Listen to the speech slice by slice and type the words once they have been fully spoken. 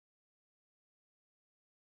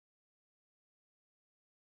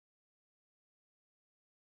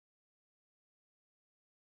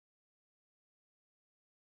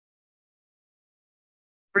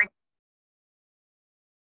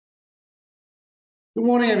Good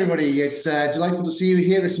morning, everybody. It's delightful to see you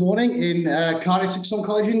here this morning in Cardiff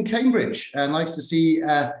College in Cambridge. Nice to see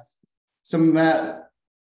some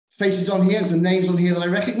faces on here and some names on here that I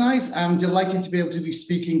recognise. I'm delighted to be able to be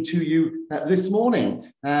speaking to you this morning.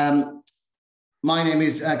 My name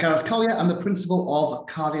is Gareth Collier. I'm the principal of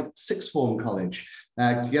Cardiff Sixth Form College.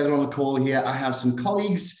 Together on the call here, I have some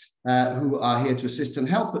colleagues who are here to assist and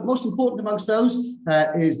help. But most important amongst those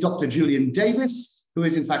is Dr. Julian Davies, who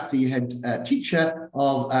is in fact the head teacher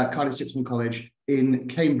of Cardiff Sixth Form College in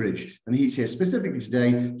Cambridge. And he's here specifically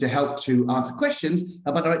today to help to answer questions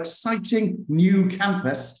about our exciting new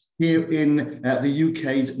campus here in the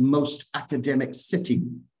UK's most academic city.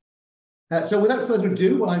 So without further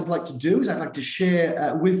ado, what I'd like to do is I'd like to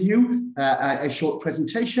share with you a short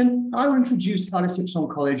presentation. I will introduce Cardiff Sixth Form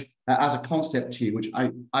College as a concept to you, which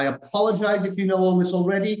I apologise if you know all this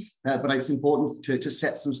already, but it's important to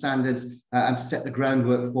set some standards and to set the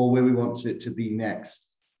groundwork for where we want to be next.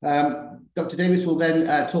 Dr. Davies will then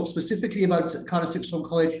talk specifically about Cardiff Sixth Form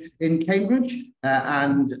College in Cambridge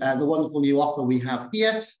and the wonderful new offer we have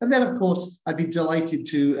here. And then, of course, I'd be delighted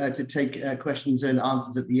to take questions and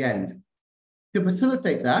answers at the end. To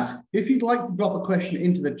facilitate that, if you'd like to drop a question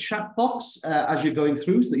into the chat box as you're going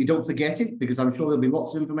through so that you don't forget it, because I'm sure there'll be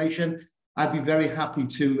lots of information, I'd be very happy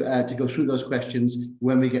to go through those questions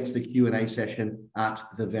when we get to the Q&A session at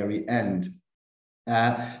the very end.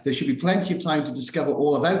 There should be plenty of time to discover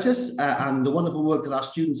all about us and the wonderful work that our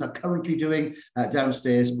students are currently doing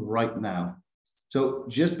downstairs right now. So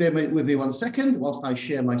just bear with me 1 second whilst I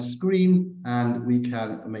share my screen and we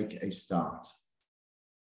can make a start.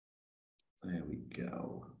 There we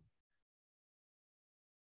go.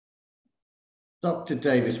 Dr.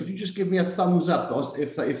 Davies, would you just give me a thumbs up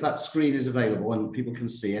if that screen is available and people can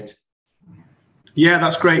see it? Yeah,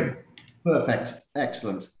 that's great. Perfect.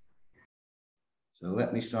 Excellent. So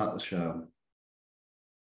let me start the show.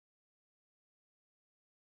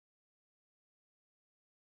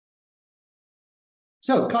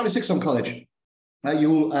 So, Cardiff Sixth Form College.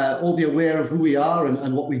 You'll all be aware of who we are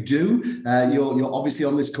and what we do. You're obviously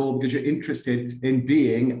on this call because you're interested in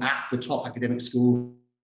being at the top academic school.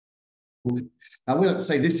 And we like to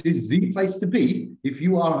say this is the place to be if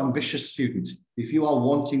you are an ambitious student, if you are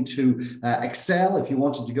wanting to excel, if you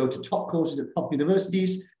wanted to go to top courses at top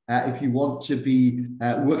universities, if you want to be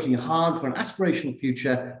working hard for an aspirational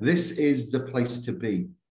future, this is the place to be.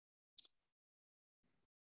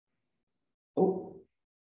 Oh,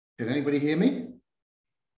 can anybody hear me?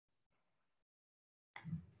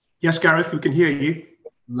 Yes, Gareth, we can hear you.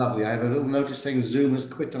 Lovely. I have a little notice saying Zoom has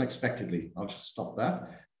quit unexpectedly. I'll just stop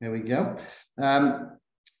that. There we go.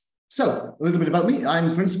 So a little bit about me.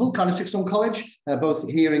 I'm principal, Cardiff Sixth Form College, both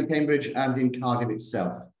here in Cambridge and in Cardiff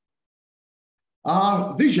itself.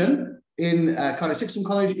 Our vision in Cardiff Sixth Form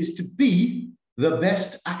College is to be the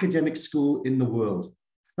best academic school in the world.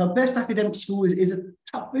 Now, best academic school is a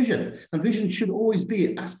tough vision, and vision should always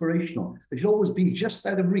be aspirational. It should always be just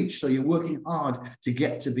out of reach, so you're working hard to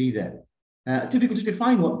get to be there. Difficult to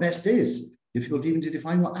define what best is. Difficult even to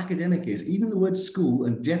define what academic is, even the word school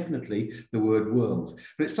and definitely the word world.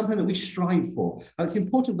 But it's something that we strive for. And it's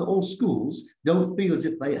important that all schools don't feel as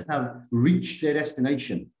if they have reached their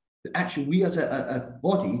destination. Actually, we as a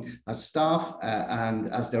body, as staff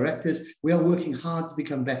and as directors, we are working hard to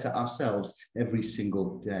become better ourselves every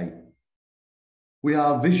single day. We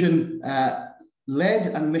are vision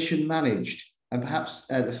led and mission managed. And perhaps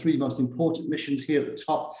the three most important missions here at the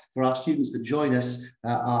top for our students that join us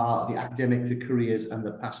are the academic, the careers, and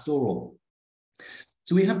the pastoral.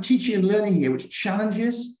 So we have teaching and learning here, which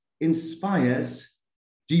challenges, inspires,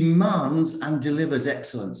 demands, and delivers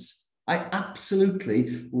excellence. I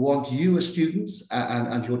absolutely want you as students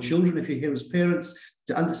and your children, if you're here as parents,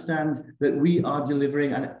 to understand that we are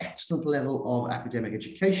delivering an excellent level of academic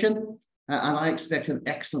education. And I expect an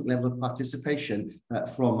excellent level of participation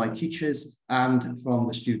from my teachers and from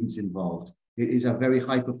the students involved. It is a very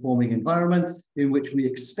high-performing environment in which we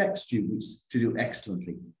expect students to do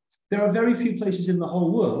excellently. There are very few places in the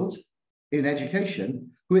whole world in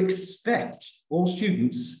education who expect all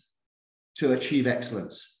students to achieve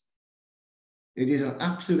excellence. It is an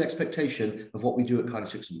absolute expectation of what we do at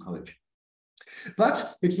Cardiff Sixth Form College.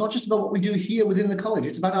 But it's not just about what we do here within the college,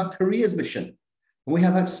 it's about our careers mission. And we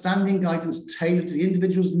have outstanding guidance tailored to the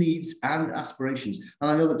individual's needs and aspirations.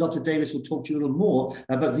 And I know that Dr. Davies will talk to you a little more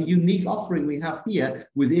about the unique offering we have here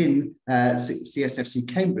within CSFC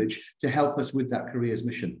Cambridge to help us with that careers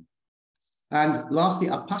mission. And lastly,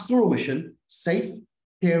 our pastoral mission: safe,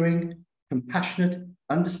 caring, compassionate,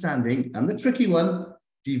 understanding, and the tricky one,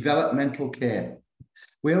 developmental care.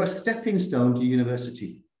 We are a stepping stone to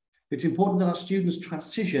university. It's important that our students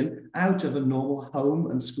transition out of a normal home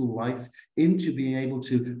and school life into being able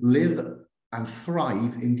to live and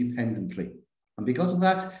thrive independently. And because of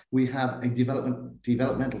that, we have a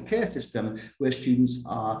developmental care system where students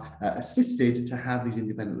are assisted to have these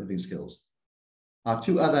independent living skills. Our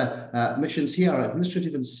two other missions here are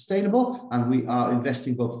administrative and sustainable, and we are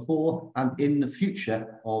investing both for and in the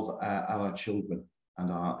future of our children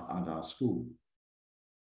and our school.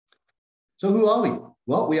 So who are we?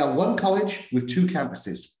 Well, we are one college with two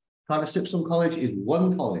campuses. Cardiff College is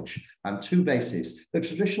one college and two bases. The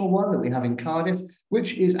traditional one that we have in Cardiff,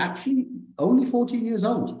 which is actually only 14 years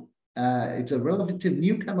old. It's a relative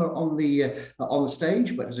newcomer on the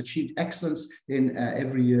stage, but has achieved excellence in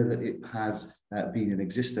every year that it has been in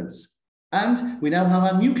existence. And we now have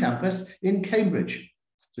our new campus in Cambridge.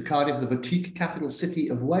 So Cardiff, the boutique capital city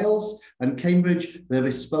of Wales, and Cambridge, the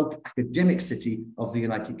bespoke academic city of the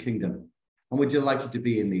United Kingdom. And we're delighted to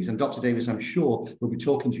be in these. And Dr. Davies, I'm sure, will be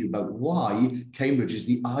talking to you about why Cambridge is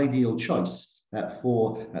the ideal choice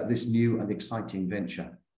for this new and exciting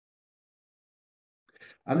venture.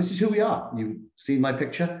 And this is who we are. You've seen my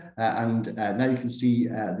picture, and now you can see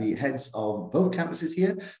the heads of both campuses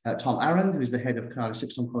here. Tom Arend, who is the head of Cardiff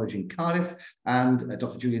College in Cardiff, and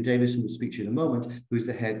Dr. Julian Davies, who will speak to you in a moment, who is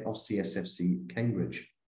the head of CSFC Cambridge.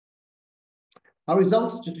 Our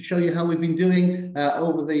results, just to show you how we've been doing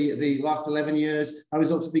over the last 11 years, our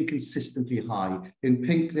results have been consistently high. In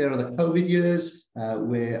pink, there are the COVID years,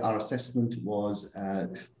 where our assessment was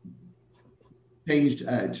changed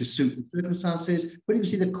to suit the circumstances, but you can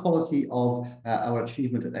see the quality of our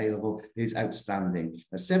achievement at A-level is outstanding.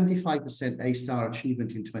 A 75% A-star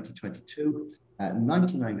achievement in 2022,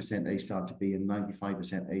 99% A-star to B, and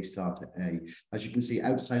 95% A-star to A. As you can see,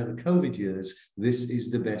 outside of the COVID years, this is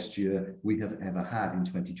the best year we have ever had in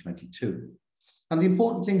 2022. And the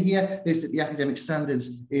important thing here is that the academic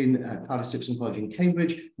standards in Cardiff College in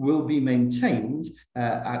Cambridge will be maintained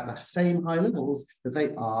at the same high levels that they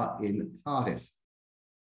are in Cardiff.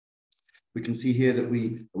 We can see here that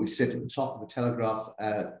we sit at the top of the Telegraph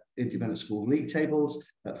Independent School League tables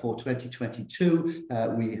for 2022.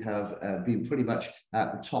 We have been pretty much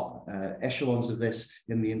at the top echelons of this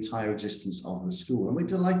in the entire existence of the school, and we're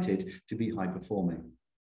delighted to be high performing.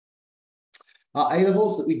 Our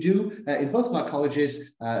A-levels that we do in both of our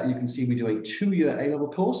colleges, you can see we do a 2-year A-level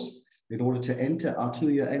course. In order to enter our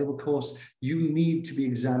 2-year A-level course, you need to be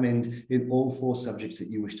examined in all 4 subjects that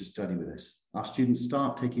you wish to study with us. Our students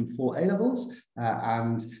start taking 4 A-levels,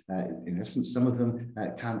 and in essence, some of them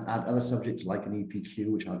can add other subjects like an EPQ,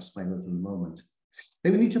 which I'll explain a little in a moment.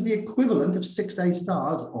 They will need to be equivalent of 6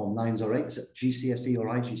 A-stars or 9s or 8s at GCSE or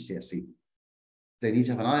IGCSE. They need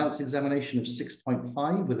to have an IELTS examination of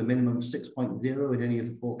 6.5 with a minimum of 6.0 in any of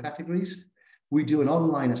the 4 categories. We do an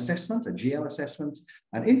online assessment, a GL assessment,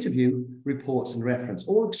 an interview, reports and reference,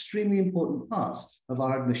 all extremely important parts of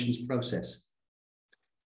our admissions process.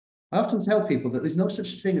 I often tell people that there's no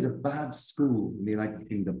such thing as a bad school in the United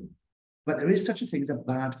Kingdom, but there is such a thing as a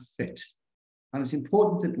bad fit. And it's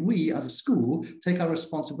important that we as a school take our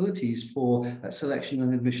responsibilities for selection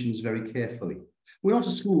and admissions very carefully. We're not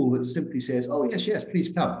a school that simply says, oh, yes, yes,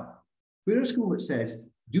 please come. We're a school that says,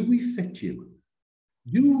 do we fit you?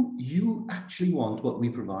 Do you actually want what we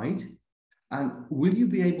provide? And will you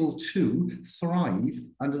be able to thrive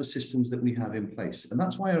under the systems that we have in place? And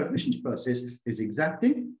that's why our admissions process is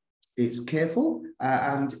exacting, it's careful,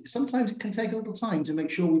 and sometimes it can take a little time to make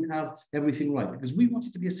sure we have everything right, because we want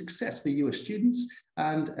it to be a success for you as students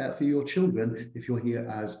and for your children if you're here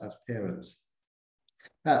as parents.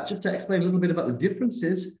 Just to explain a little bit about the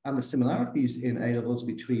differences and the similarities in A-levels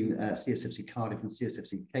between CSFC Cardiff and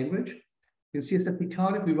CSFC Cambridge. In CSFC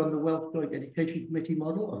Cardiff, we run the Welsh Joint Education Committee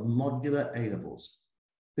model of modular A-levels.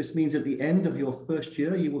 This means at the end of your first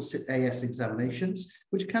year, you will sit AS examinations,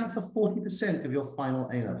 which count for 40% of your final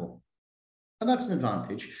A-level. And that's an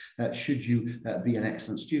advantage should you be an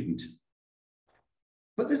excellent student.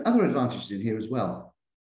 But there's other advantages in here as well.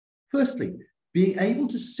 Firstly, being able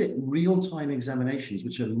to sit real-time examinations,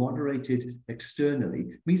 which are moderated externally,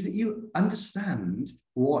 means that you understand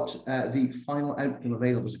what the final outcome of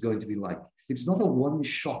A-levels are going to be like. It's not a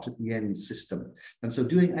one-shot at the end system. And so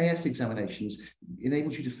doing AS examinations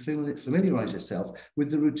enables you to familiarize yourself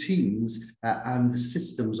with the routines and the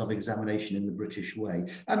systems of examination in the British way.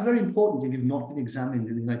 And very important, if you've not been examined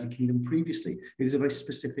in the United Kingdom previously, it is a very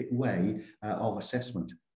specific way of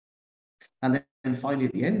assessment. And then finally,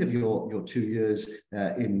 at the end of your 2 years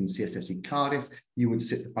in CSFC Cardiff, you would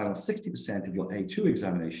sit the final 60% of your A2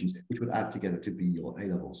 examinations, which would add together to be your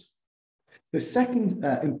A-levels. The second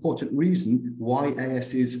important reason why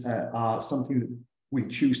ASs are something that we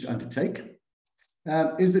choose to undertake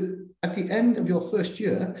is that At the end of your first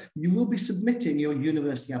year, you will be submitting your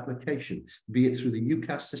university application, be it through the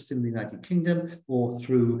UCAS system in the United Kingdom or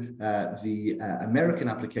through the American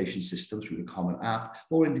application system through the Common App,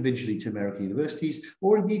 or individually to American universities,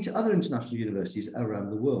 or indeed to other international universities around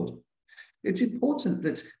the world. It's important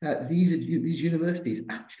that these universities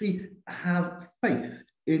actually have faith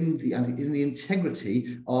in the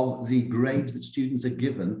integrity of the grades that students are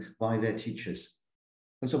given by their teachers.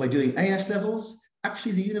 And so by doing AS levels,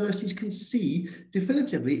 actually the universities can see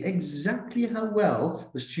definitively exactly how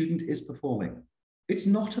well the student is performing. It's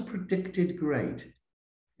not a predicted grade.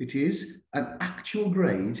 It is an actual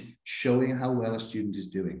grade showing how well a student is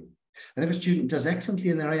doing. And if a student does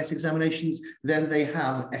excellently in their AS examinations, then they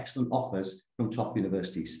have excellent offers from top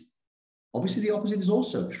universities. Obviously, the opposite is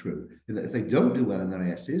also true, in that if they don't do well in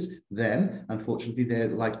their ASs, then unfortunately their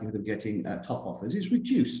likelihood of getting top offers is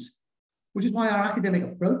reduced. Which is why our academic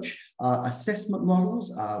approach, our assessment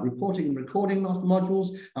models, our reporting and recording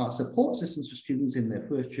modules, our support systems for students in their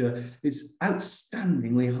first year is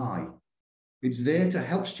outstandingly high. It's there to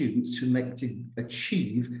help students to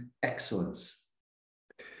achieve excellence.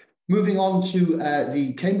 Moving on to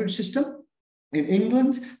the Cambridge system. In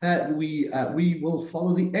England, we will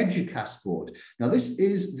follow the EDUCAS board. Now, this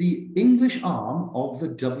is the English arm of the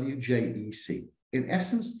WJEC. In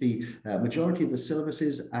essence, the majority of the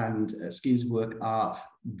syllabuses and schemes of work are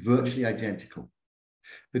virtually identical.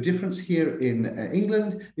 The difference here in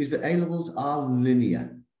England is that A-levels are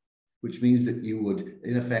linear, which means that you would,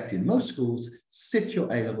 in effect, in most schools, sit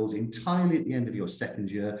your A-levels entirely at the end of your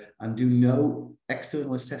second year and do no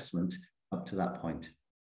external assessment up to that point.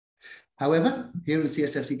 However, here in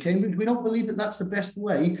CSFC Cambridge, we don't believe that that's the best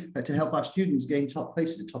way to help our students gain top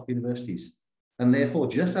places at top universities. And therefore,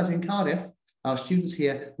 just as in Cardiff, our students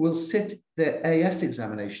here will sit their AS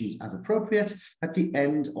examinations as appropriate at the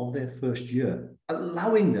end of their first year,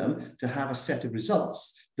 allowing them to have a set of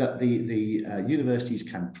results that the universities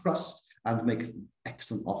can trust and make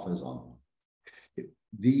excellent offers on.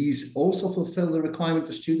 These also fulfill the requirement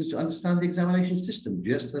for students to understand the examination system,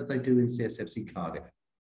 just as they do in CSFC Cardiff.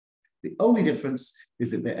 The only difference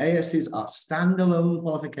is that the ASs are standalone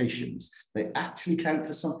qualifications. They actually count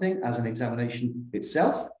for something as an examination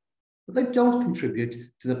itself, but they don't contribute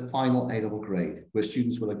to the final A-level grade, where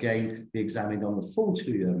students will again be examined on the full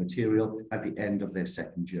 2-year material at the end of their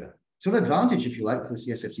second year. So an advantage, if you like, for the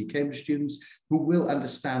CSFC Cambridge students who will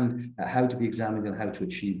understand how to be examined and how to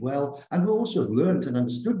achieve well, and will also have learned and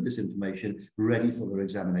understood this information ready for their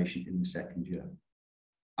examination in the second year.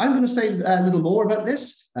 I'm going to say a little more about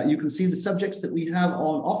this. You can see the subjects that we have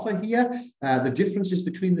on offer here, the differences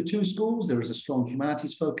between the two schools. There is a strong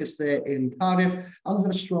humanities focus there in Cardiff, and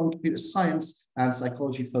a strong computer science and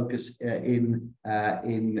psychology focus in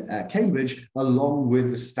Cambridge, along with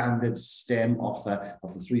the standard STEM offer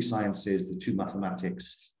of the 3 sciences, the 2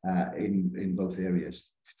 mathematics in both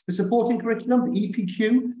areas. The supporting curriculum, the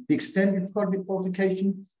EPQ, the extended project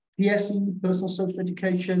qualification, PSE, personal social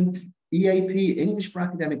education, EAP, English for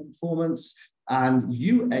academic performance, and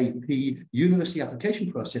UAP, university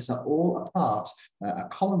application process, are all a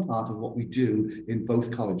common part of what we do in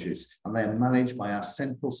both colleges. And they are managed by our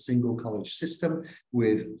central single college system,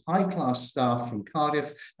 with high-class staff from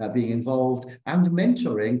Cardiff being involved and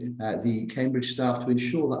mentoring the Cambridge staff to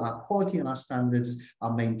ensure that our quality and our standards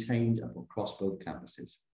are maintained across both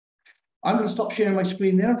campuses. I'm going to stop sharing my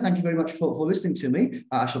screen there. Thank you very much for listening to me.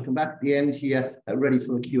 I shall come back at the end here ready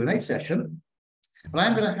for the Q&A session. But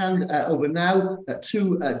I'm going to hand over now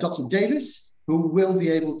to Dr. Davies, who will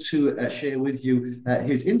be able to share with you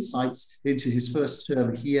his insights into his first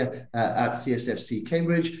term here at CSFC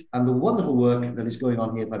Cambridge and the wonderful work that is going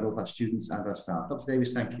on here by both our students and our staff. Dr.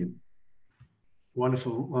 Davies, thank you.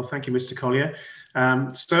 Wonderful. Well, thank you, Mr. Collier.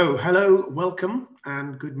 So hello, welcome,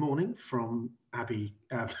 and good morning from Abbey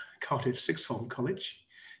Cardiff Sixth Form College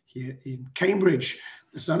here in Cambridge.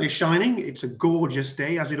 The sun is shining. It's a gorgeous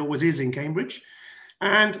day, as it always is in Cambridge.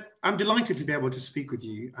 And I'm delighted to be able to speak with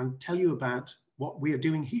you and tell you about what we are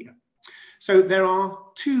doing here. So there are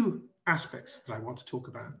 2 aspects that I want to talk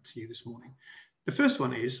about to you this morning. The first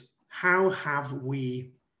one is, how have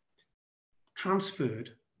we transferred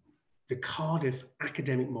the Cardiff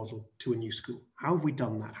academic model to a new school? How have we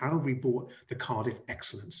done that? How have we brought the Cardiff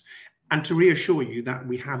excellence? And to reassure you that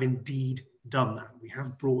we have indeed done that. We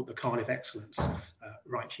have brought the Cardiff excellence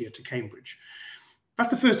right here to Cambridge. That's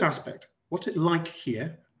the first aspect. What's it like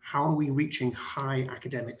here? How are we reaching high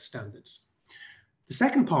academic standards? The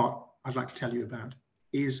second part I'd like to tell you about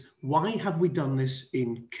is, why have we done this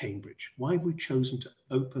in Cambridge? Why have we chosen to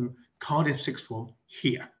open Cardiff Sixth Form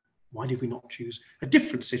here? Why did we not choose a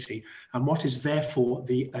different city? And what is therefore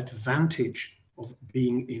the advantage of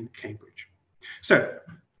being in Cambridge. So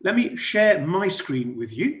let me share my screen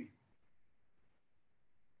with you.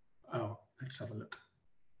 Oh, let's have a look.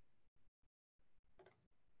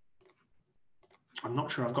 I'm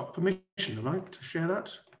not sure I've got permission, have I, to share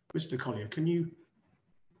that? Mr. Collier, can you?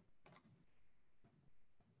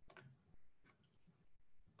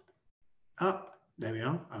 Ah, there we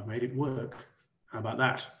are. I've made it work. How about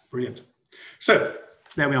that? Brilliant. So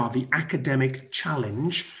there we are, the academic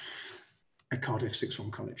challenge at Cardiff Sixth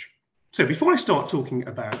Form College. So before I start talking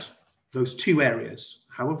about those two areas,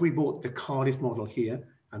 how have we brought the Cardiff model here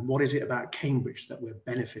and what is it about Cambridge that we're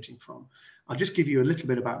benefiting from? I'll just give you a little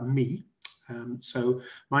bit about me. So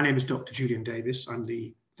my name is Dr. Julian Davies. I'm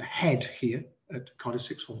the head here at Cardiff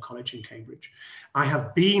Sixth Form College in Cambridge. I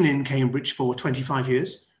have been in Cambridge for 25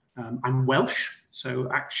 years. I'm Welsh,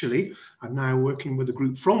 so actually I'm now working with a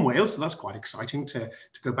group from Wales, so that's quite exciting to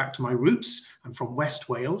go back to my roots. I'm from West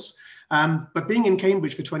Wales, but being in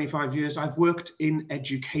Cambridge for 25 years, I've worked in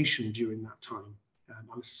education during that time.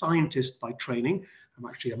 I'm a scientist by training. I'm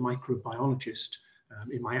actually a microbiologist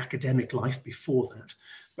in my academic life before that.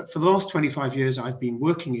 But for the last 25 years, I've been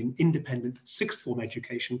working in independent sixth form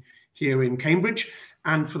education here in Cambridge,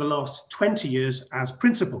 and for the last 20 years as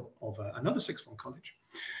principal of another sixth form college.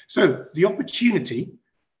 So the opportunity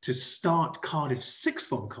to start Cardiff Sixth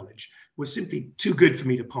Form College was simply too good for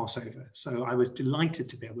me to pass over. So I was delighted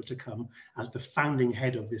to be able to come as the founding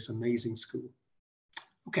head of this amazing school.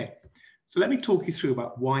 Okay, so let me talk you through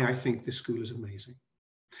about why I think this school is amazing.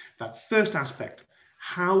 That first aspect,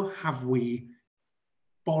 how have we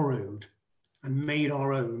borrowed and made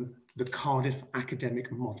our own the Cardiff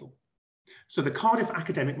academic model? So the Cardiff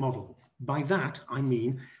academic model, by that I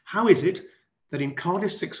mean, how is it that in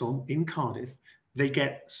Cardiff Sixth Form, in Cardiff, they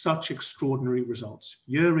get such extraordinary results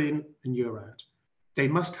year in and year out? They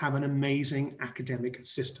must have an amazing academic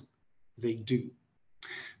system. They do.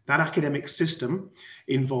 That academic system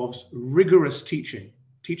involves rigorous teaching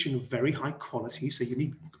of very high quality. So you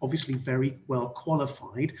need obviously very well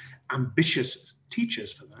qualified, ambitious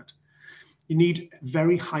teachers for that. You need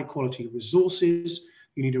very high quality resources.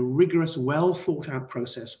 You need a rigorous, well thought out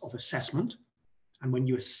process of assessment. And when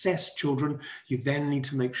you assess children, you then need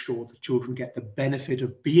to make sure that children get the benefit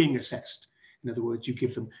of being assessed. In other words, you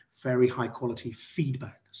give them very high quality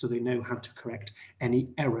feedback so they know how to correct any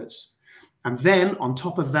errors. And then on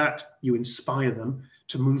top of that, you inspire them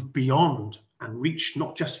to move beyond and reach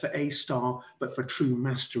not just for A star, but for true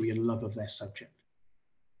mastery and love of their subject.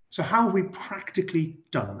 So how have we practically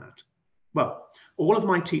done that? Well, all of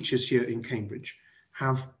my teachers here in Cambridge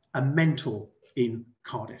have a mentor in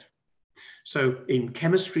Cardiff. So in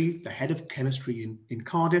chemistry, the head of chemistry in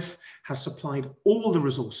Cardiff has supplied all the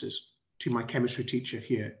resources to my chemistry teacher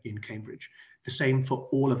here in Cambridge. The same for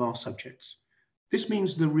all of our subjects. This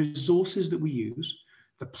means the resources that we use,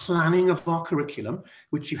 the planning of our curriculum,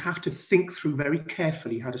 which you have to think through very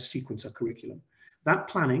carefully how to sequence a curriculum. That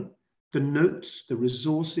planning, the notes, the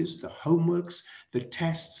resources, the homeworks, the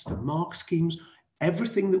tests, the mark schemes,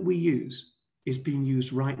 everything that we use is being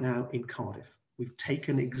used right now in Cardiff. We've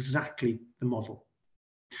taken exactly the model.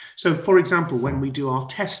 So for example, when we do our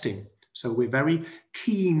testing, so we're very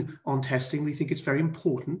keen on testing. We think it's very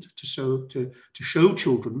important to show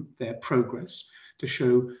children their progress, to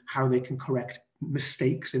show how they can correct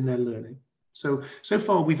mistakes in their learning. So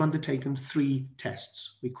far we've undertaken 3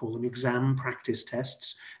 tests. We call them exam practice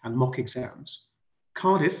tests and mock exams.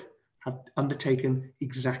 Cardiff have undertaken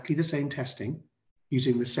exactly the same testing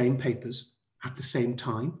using the same papers at the same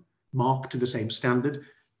time, marked to the same standard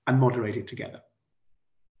and moderated together.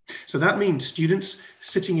 So that means students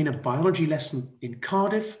sitting in a biology lesson in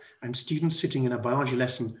Cardiff and students sitting in a biology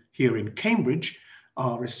lesson here in Cambridge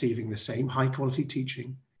are receiving the same high quality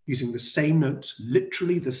teaching, using the same notes,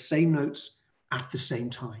 literally the same notes at the same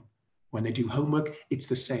time. When they do homework, it's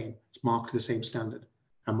the same, it's marked to the same standard.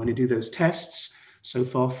 And when they do those tests, so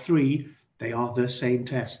far 3, they are the same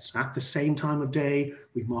tests. At the same time of day,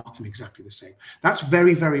 we mark them exactly the same. That's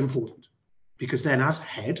very, very important, because then as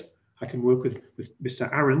head, I can work with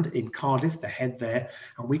Mr. Arend in Cardiff, the head there,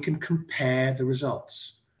 and we can compare the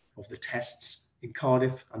results of the tests in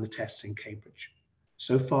Cardiff and the tests in Cambridge.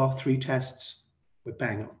 So far, 3 tests, we're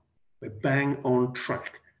bang on. We're bang on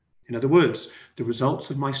track. In other words, the results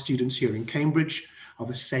of my students here in Cambridge are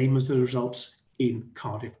the same as the results in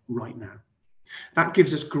Cardiff right now. That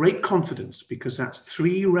gives us great confidence, because that's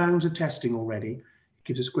 3 rounds of testing already. It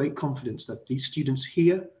gives us great confidence that these students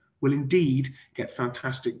here will indeed get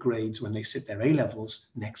fantastic grades when they sit their A-levels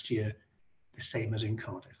next year, the same as in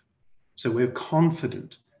Cardiff. So we're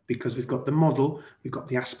confident because we've got the model, we've got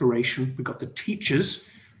the aspiration, we've got the teachers,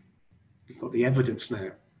 we've got the evidence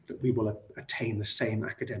now that we will attain the same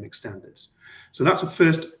academic standards. So that's a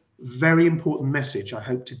first very important message I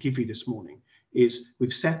hope to give you this morning, is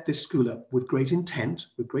we've set this school up with great intent,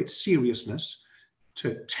 with great seriousness,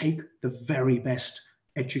 to take the very best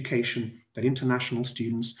education that international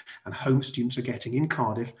students and home students are getting in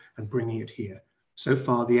Cardiff and bringing it here. So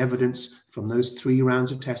far, the evidence from those 3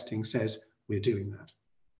 rounds of testing says we're doing that.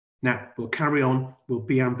 Now, we'll carry on, we'll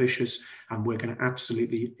be ambitious, and we're going to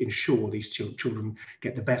absolutely ensure these children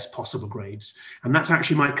get the best possible grades. And that's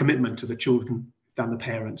actually my commitment to the children and the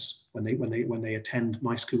parents when they attend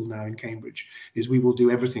my school now in Cambridge, is we will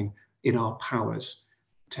do everything in our powers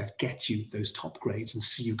to get you those top grades and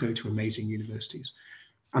see you go to amazing universities.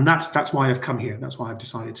 And that's why I've come here. That's why I've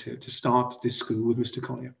decided to start this school with Mr.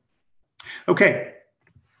 Collier. Okay,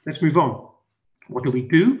 let's move on. What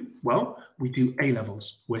do? Well, we do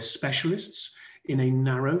A-levels. We're specialists in a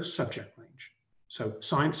narrow subject range. So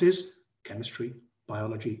sciences, chemistry,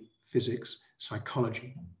 biology, physics,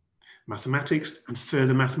 psychology, mathematics and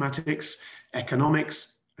further mathematics,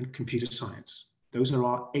 economics and computer science. Those are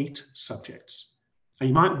our 8 subjects. And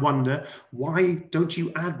you might wonder, why don't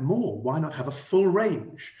you add more? Why not have a full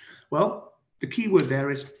range? Well, the key word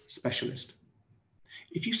there is specialist.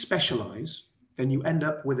 If you specialize, then you end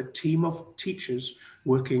up with a team of teachers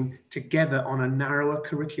working together on a narrower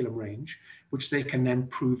curriculum range, which they can then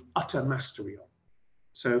prove utter mastery on.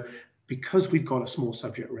 So because we've got a small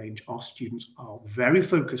subject range, our students are very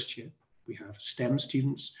focused here. We have STEM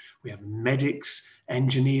students, we have medics,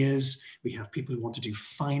 engineers, we have people who want to do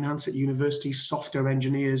finance at university, software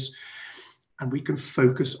engineers, and we can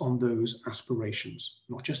focus on those aspirations,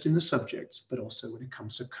 not just in the subjects, but also when it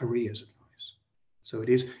comes to careers advice. So it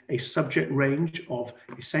is a subject range of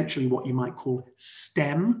essentially what you might call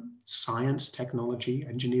STEM, science, technology,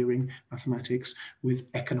 engineering, mathematics, with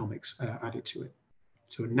economics added to it.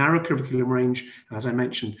 So a narrow curriculum range, and as I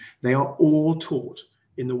mentioned, they are all taught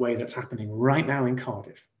in the way that's happening right now in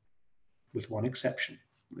Cardiff, with one exception.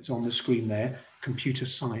 It's on the screen there, computer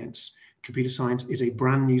science. Computer science is a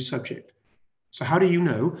brand new subject. So how do you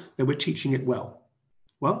know that we're teaching it well?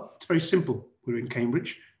 Well, it's very simple. We're in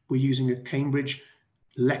Cambridge. We're using a Cambridge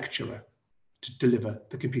lecturer to deliver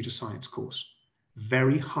the computer science course.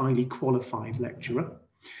 Very highly qualified lecturer,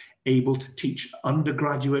 able to teach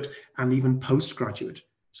undergraduate and even postgraduate.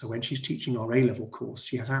 So when she's teaching our A-level course,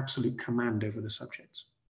 she has absolute command over the subjects.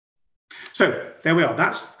 So there we are.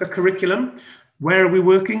 That's the curriculum. Where are we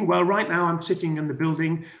working? Well, right now I'm sitting in the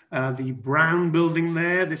building, the brown building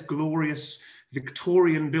there, this glorious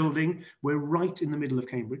Victorian building. We're right in the middle of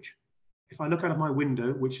Cambridge. If I look out of my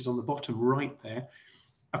window, which is on the bottom right there,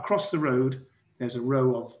 across the road, there's a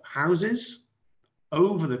row of houses.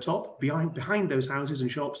 Over the top, behind those houses and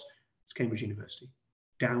shops, it's Cambridge University,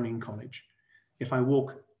 Downing College. If I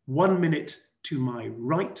walk 1 minute to my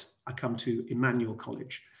right, I come to Emmanuel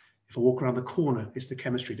College. If I walk around the corner, it's the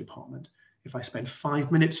chemistry department. If I spend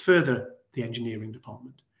 5 minutes further, the engineering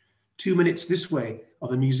department. 2 minutes this way are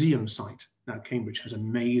the museum site. Now, Cambridge has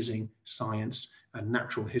amazing science and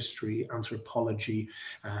natural history, anthropology,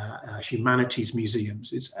 humanities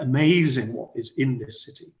museums. It's amazing what is in this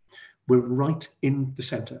city. We're right in the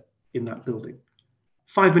centre, in that building.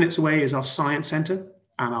 5 minutes away is our science centre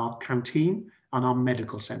and our canteen and our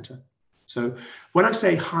medical centre. So when I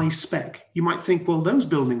say high spec, you might think, well, those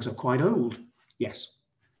buildings are quite old. Yes,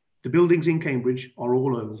 the buildings in Cambridge are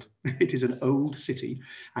all old. It is an old city,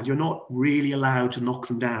 and you're not really allowed to knock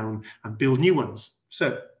them down and build new ones.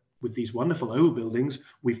 So with these wonderful old buildings,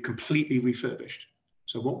 we've completely refurbished.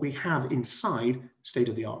 So what we have inside, state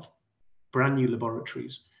of the art, brand new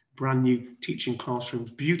laboratories, brand new teaching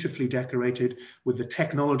classrooms, beautifully decorated with the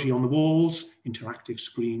technology on the walls, interactive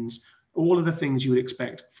screens, all of the things you would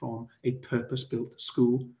expect from a purpose-built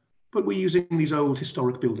school. But we're using these old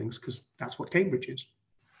historic buildings because that's what Cambridge is.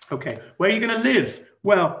 Okay, where are you going to live?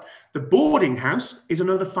 Well, the boarding house is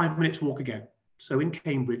another 5 minutes walk again. So in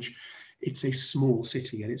Cambridge, it's a small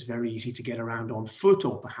city and it's very easy to get around on foot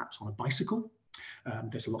or perhaps on a bicycle.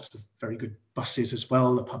 There's lots of very good buses as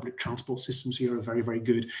well. The public transport systems here are very, very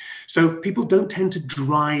good. So people don't tend to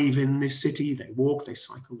drive in this city. They walk, they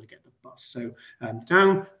cycle, they get the bus. So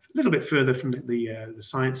down a little bit further from the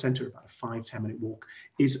science centre, about a 5-10 minute walk,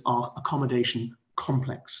 is our accommodation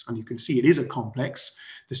complex. And you can see it is a complex.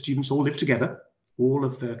 The students all live together. All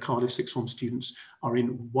of the Cardiff sixth form students are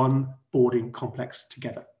in one boarding complex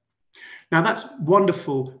together. Now that's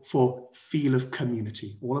wonderful for feel of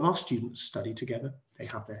community. All of our students study together. They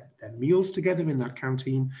have their meals together in that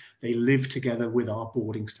canteen. They live together with our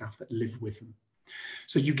boarding staff that live with them.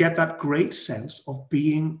 So you get that great sense of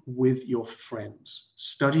being with your friends,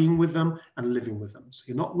 studying with them and living with them. So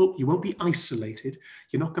you won't be isolated.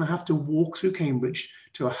 You're not going to have to walk through Cambridge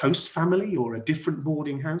to a host family or a different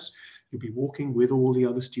boarding house. You'll be walking with all the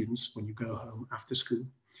other students when you go home after school.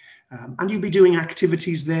 And you'll be doing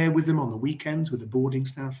activities there with them on the weekends with the boarding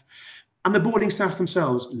staff. And the boarding staff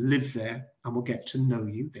themselves live there and will get to know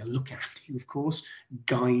you. They'll look after you, of course,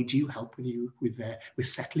 guide you, help with you with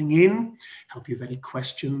settling in, help you with any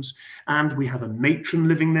questions. And we have a matron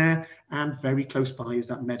living there, and very close by is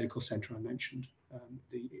that medical centre I mentioned.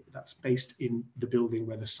 That's based in the building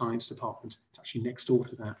where the science department, it's actually next door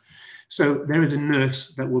to that. So there is a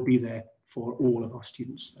nurse that will be there for all of our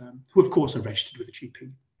students, who of course are registered with the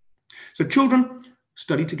GP. So children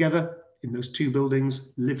study together in those two buildings,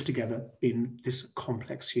 live together in this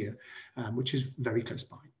complex here, which is very close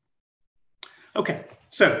by. Okay,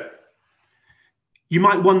 so you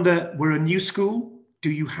might wonder, we're a new school.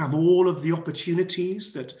 Do you have all of the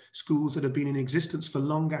opportunities that schools that have been in existence for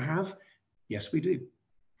longer have? Yes, we do.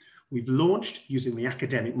 We've launched using the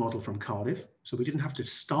academic model from Cardiff. So we didn't have to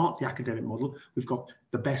start the academic model. We've got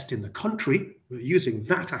the best in the country. We're using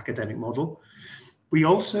that academic model. We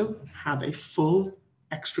also have a full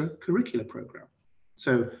extracurricular program.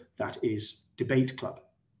 So that is debate club,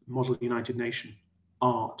 Model United Nation,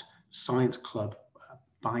 art, science club,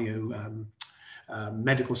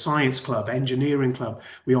 medical science club, engineering club.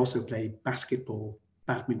 We also play basketball,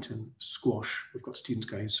 badminton, squash. We've got students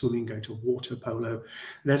going swimming, going to water polo.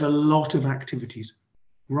 There's a lot of activities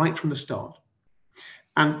right from the start.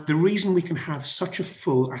 And the reason we can have such a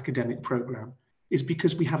full academic program is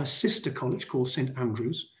because we have a sister college called St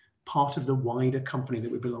Andrews, part of the wider company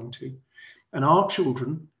that we belong to. And our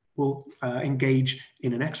children will engage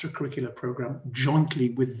in an extracurricular program jointly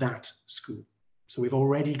with that school. So we've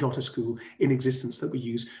already got a school in existence that we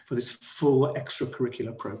use for this full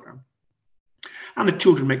extracurricular program. And the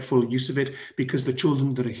children make full use of it because the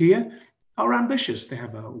children that are here are ambitious. They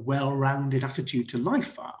have a well-rounded attitude to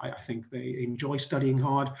life. I think they enjoy studying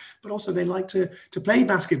hard, but also they like to play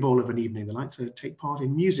basketball of an evening. They like to take part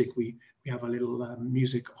in music. We have a little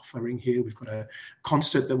music offering here. We've got a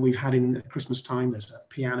concert that we've had in Christmas time. There's a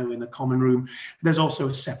piano in the common room. There's also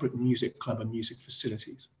a separate music club and music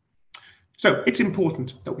facilities. So it's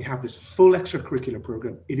important that we have this full extracurricular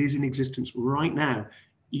program. It is in existence right now,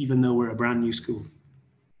 even though we're a brand new school.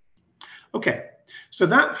 Okay, so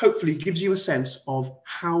that hopefully gives you a sense of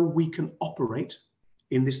how we can operate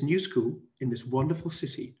in this new school, in this wonderful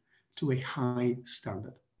city, to a high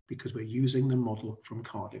standard, because we're using the model from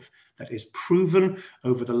Cardiff that is proven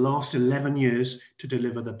over the last 11 years to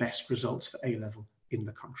deliver the best results for A-level in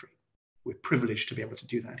the country. We're privileged to be able to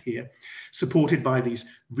do that here, supported by these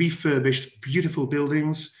refurbished, beautiful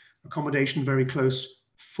buildings, accommodation very close,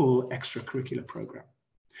 full extracurricular program.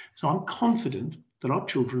 So I'm confident that our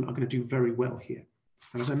children are going to do very well here.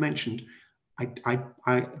 And as I mentioned,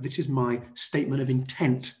 this is my statement of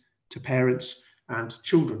intent to parents and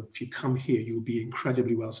children. If you come here, you will be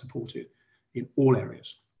incredibly well supported in all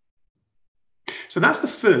areas. So that's the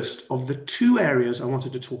first of the two areas I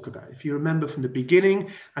wanted to talk about. If you remember from the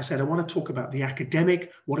beginning, I said I want to talk about the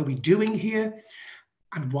academic. What are we doing here?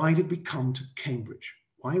 And why did we come to Cambridge?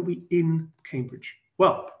 Why are we in Cambridge?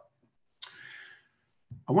 Well,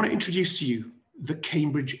 I want to introduce to you the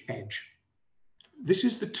Cambridge Edge. This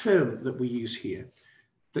is the term that we use here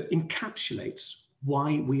that encapsulates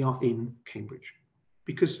why we are in Cambridge.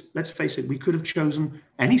 Because let's face it, we could have chosen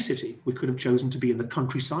any city. We could have chosen to be in the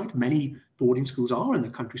countryside. Many boarding schools are in the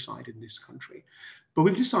countryside in this country. But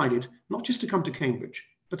we've decided not just to come to Cambridge,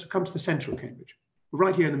 but to come to the centre of Cambridge. We're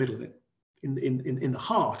right here in the middle of it, in the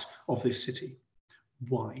heart of this city.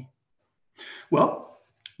 Why? Well,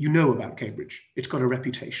 you know about Cambridge. It's got a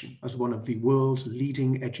reputation as one of the world's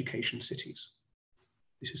leading education cities.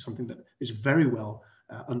 This is something that is very well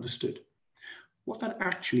understood. What that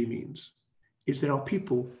actually means is there are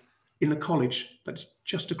people in a college that's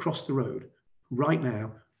just across the road right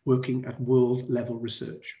now working at world level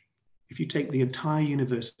research. If you take the entire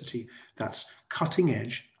university, that's cutting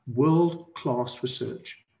edge, world-class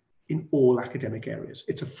research in all academic areas.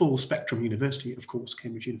 It's a full spectrum university, of course,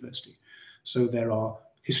 Cambridge University. So there are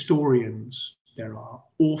historians, there are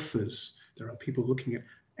authors, there are people looking at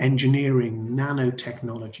engineering,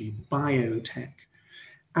 nanotechnology, biotech.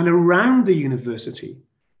 And around the university,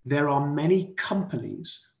 there are many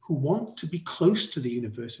companies who want to be close to the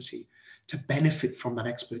university to benefit from that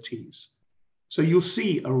expertise. So you'll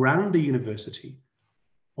see around the university,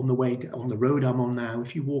 on the road I'm on now,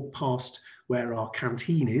 if you walk past where our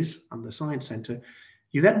canteen is and the science centre,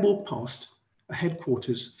 you then walk past a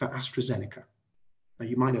headquarters for AstraZeneca. Now,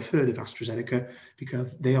 you might have heard of AstraZeneca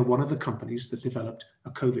because they are one of the companies that developed a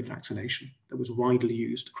COVID vaccination that was widely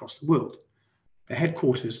used across the world. Their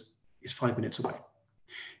headquarters is 5 minutes away.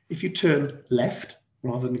 If you turn left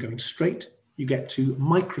rather than going straight, you get to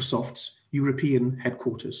Microsoft's European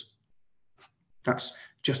headquarters. That's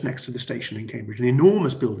just next to the station in Cambridge, an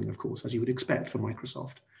enormous building, of course, as you would expect for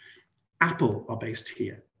Microsoft. Apple are based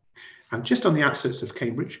here. And just on the outskirts of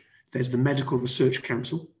Cambridge, there's the Medical Research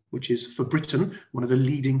Council, which is for Britain, one of the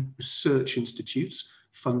leading research institutes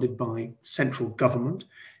funded by central government.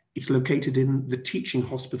 It's located in the teaching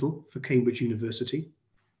hospital for Cambridge University,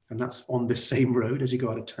 and that's on the same road as you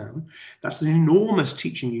go out of town. That's an enormous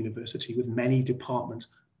teaching university with many departments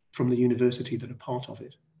from the university that are part of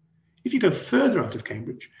it. If you go further out of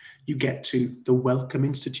Cambridge, you get to the Wellcome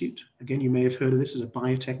Institute. Again, you may have heard of this as a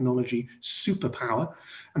biotechnology superpower.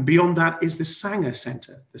 And beyond that is the Sanger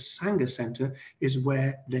Centre. The Sanger Centre is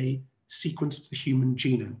where they sequenced the human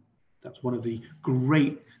genome. That's one of the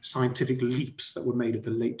great scientific leaps that were made at the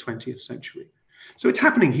late 20th century. So it's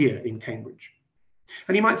happening here in Cambridge.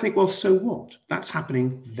 And you might think, well, so what? That's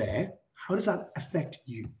happening there. How does that affect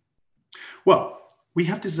you? Well, we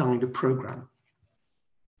have designed a program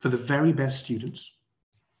for the very best students,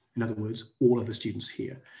 in other words, all of the students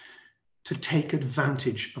here, to take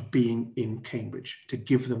advantage of being in Cambridge, to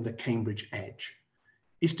give them the Cambridge edge.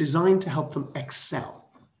 It's designed to help them excel.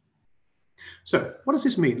 So what does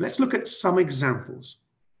this mean? Let's look at some examples.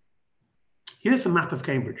 Here's the map of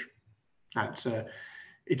Cambridge. It's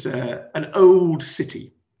an old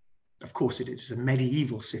city. Of course it is. It's a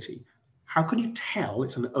medieval city. How can you tell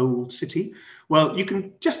it's an old city? Well, you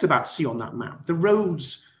can just about see on that map. The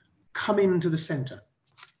roads come into the center.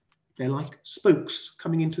 They're like spokes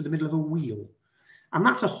coming into the middle of a wheel. And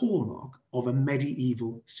that's a hallmark of a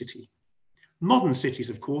medieval city. Modern cities,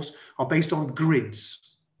 of course, are based on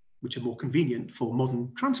grids, which are more convenient for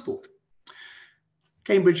modern transport.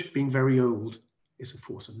 Cambridge, being very old, is of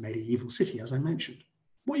course a medieval city, as I mentioned.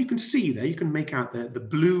 What you can see there, you can make out the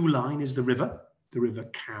blue line is the River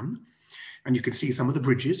Cam. And you can see some of the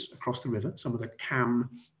bridges across the river, some of the Cam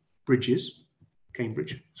bridges.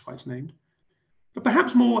 Cambridge, that's why it's named. But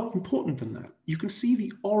perhaps more important than that, you can see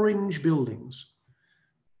the orange buildings.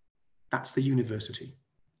 That's the university.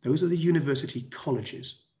 Those are the university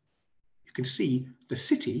colleges. You can see the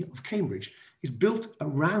city of Cambridge is built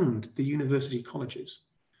around the university colleges.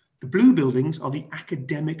 The blue buildings are the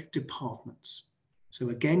academic departments. So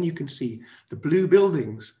again, you can see the blue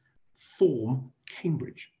buildings form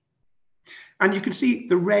Cambridge. And you can see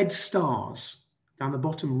the red stars down the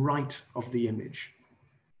bottom right of the image.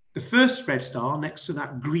 The first red star next to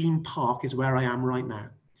that green park is where I am right now.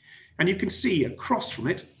 And you can see across from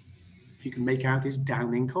it, if you can make out, is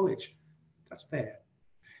Downing College. That's there.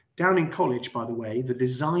 Downing College, by the way, the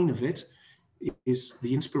design of it is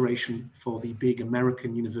the inspiration for the big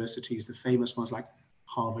American universities, the famous ones like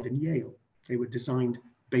Harvard and Yale. They were designed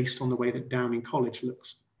based on the way that Downing College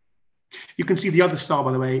looks. You can see the other star,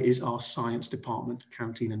 by the way, is our science department,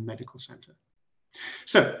 canteen and medical centre.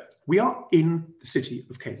 So we are in the city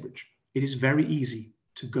of Cambridge. It is very easy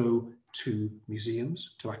to go to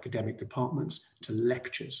museums, to academic departments, to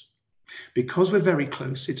lectures. Because we're very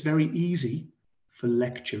close, it's very easy for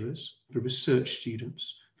lecturers, for research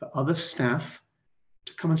students, for other staff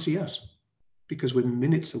to come and see us because we're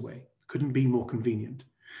minutes away. Couldn't be more convenient.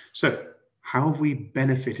 So how have we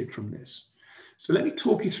benefited from this? So let me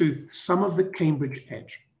talk you through some of the Cambridge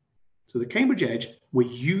Edge. So the Cambridge Edge,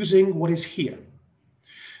 we're using what is here.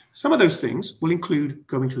 Some of those things will include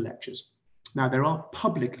going to lectures. Now, there are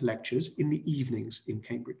public lectures in the evenings in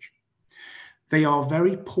Cambridge. They are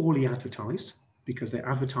very poorly advertised because they're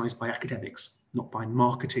advertised by academics, not by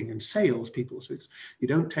marketing and sales people. So you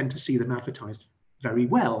don't tend to see them advertised very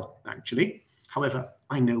well, actually. However,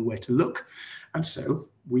 I know where to look. And so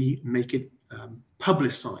we make it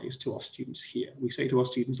publicized to our students here. We say to our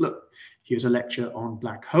students, look, here's a lecture on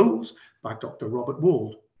black holes by Dr. Robert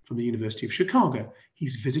Wald from the University of Chicago.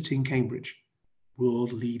 He's visiting Cambridge,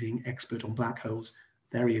 world-leading expert on black holes.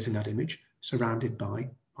 There he is in that image, surrounded by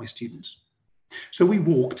my students. So we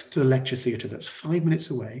walked to the lecture theatre that's 5 minutes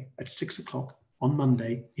away at 6 o'clock on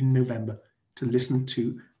Monday in November to listen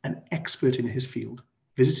to an expert in his field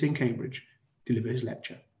visiting Cambridge deliver his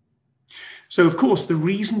lecture. So, of course, the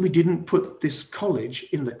reason we didn't put this college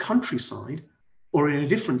in the countryside or in a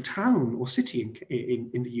different town or city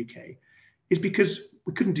in the UK is because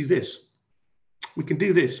we couldn't do this. We can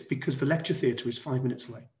do this because the lecture theatre is 5 minutes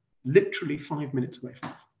away, literally 5 minutes away from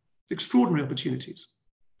us. Extraordinary opportunities.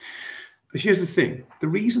 But here's the thing. The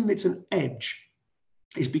reason it's an edge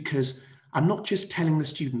is because I'm not just telling the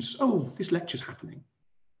students, oh, this lecture's happening.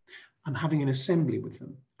 I'm having an assembly with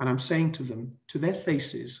them, and I'm saying to them, to their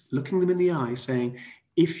faces, looking them in the eye, saying,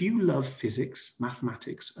 if you love physics,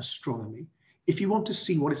 mathematics, astronomy, if you want to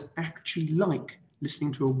see what it's actually like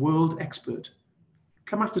listening to a world expert,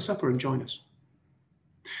 come after supper and join us.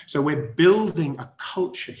 So we're building a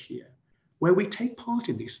culture here where we take part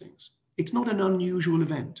in these things. It's not an unusual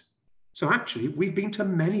event. So actually, we've been to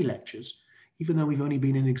many lectures, even though we've only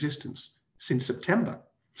been in existence since September.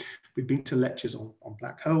 We've been to lectures on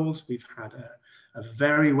black holes. We've had a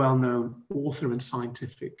very well-known author and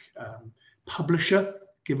scientific publisher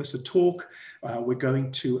give us a talk. We're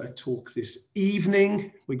going to a talk this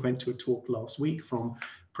evening. We went to a talk last week from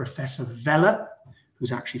Professor Vella,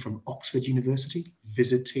 who's actually from Oxford University,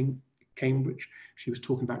 visiting Cambridge. She was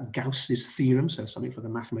talking about Gauss's theorem, so something for the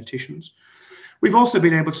mathematicians. We've also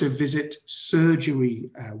been able to visit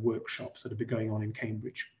surgery workshops that have been going on in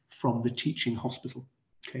Cambridge from the teaching hospital.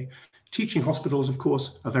 Okay. Teaching hospitals, of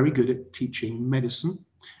course, are very good at teaching medicine,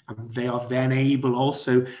 and they are then able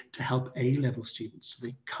also to help A-level students. So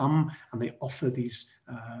they come and they offer these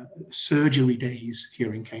surgery days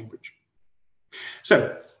here in Cambridge.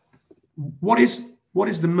 So what is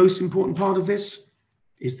the most important part of this?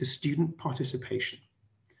 Is the student participation.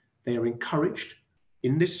 They are encouraged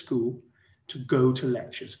in this school to go to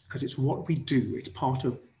lectures because it's what we do. It's part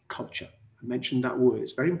of culture. I mentioned that word.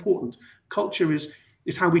 It's very important. Culture is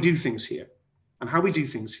how we do things here. And how we do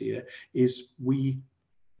things here is we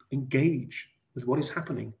engage with what is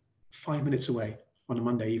happening 5 minutes away on a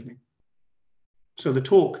Monday evening. So the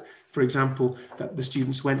talk, for example, that the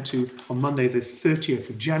students went to on Monday, the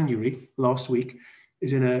 30th of January last week,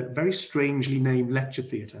 is in a very strangely named lecture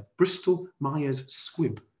theatre, Bristol Myers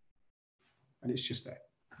Squibb. And it's just there.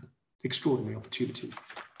 Extraordinary opportunity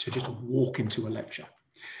to just walk into a lecture.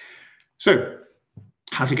 So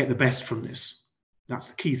how to get the best from this? That's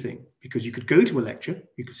the key thing, because you could go to a lecture,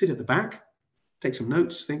 you could sit at the back, take some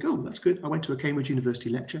notes, think, oh, that's good. I went to a Cambridge University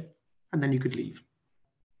lecture, and then you could leave.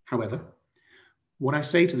 However, what I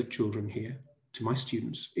say to the children here, to my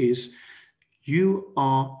students, is you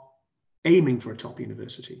are aiming for a top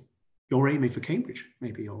university. You're aiming for Cambridge,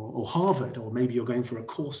 maybe, or Harvard, or maybe you're going for a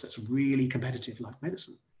course that's really competitive like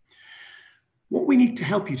medicine. What we need to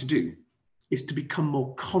help you to do is to become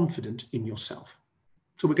more confident in yourself.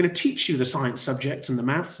 So we're going to teach you the science subjects and the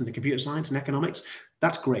maths and the computer science and economics.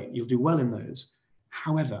 That's great. You'll do well in those.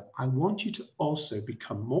 However, I want you to also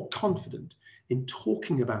become more confident in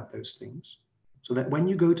talking about those things so that when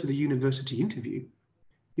you go to the university interview,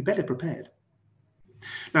 you're better prepared.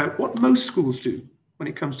 Now, what most schools do when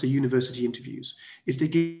it comes to university interviews is they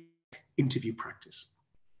give interview practice.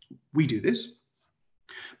 We do this.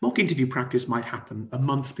 Mock interview practice might happen a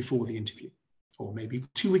month before the interview, or maybe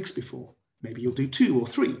 2 weeks before. Maybe you'll do 2 or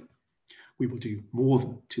 3. We will do more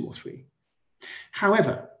than 2 or 3.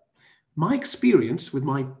 However, my experience with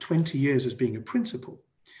my 20 years as being a principal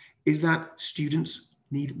is that students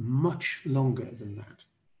need much longer than that.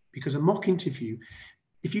 Because a mock interview,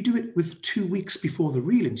 if you do it with 2 weeks before the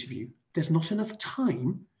real interview, there's not enough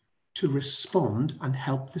time to respond and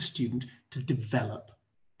help the student to develop.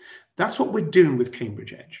 That's what we're doing with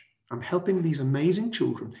Cambridge Edge. I'm helping these amazing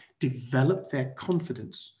children develop their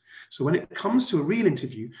confidence. So when it comes to a real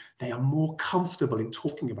interview, they are more comfortable in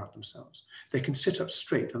talking about themselves. They can sit up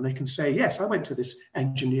straight and they can say, yes, I went to this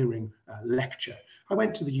engineering lecture. I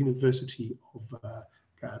went to the University of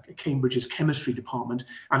Cambridge's chemistry department,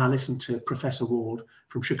 and I listened to Professor Wald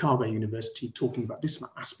from Chicago University talking about this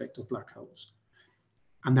aspect of black holes.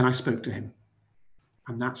 And then I spoke to him.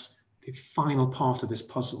 And that's the final part of this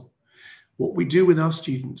puzzle. What we do with our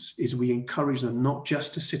students is we encourage them not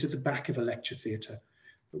just to sit at the back of a lecture theatre,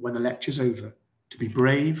 but when the lecture's over, to be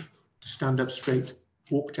brave, to stand up straight,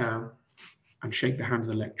 walk down and shake the hand of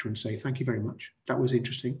the lecturer and say, thank you very much. That was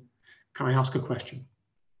interesting. Can I ask a question?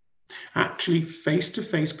 Actually,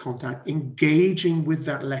 face-to-face contact, engaging with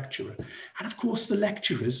that lecturer. And of course, the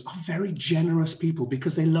lecturers are very generous people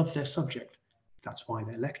because they love their subject. That's why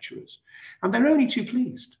they're lecturers. And they're only too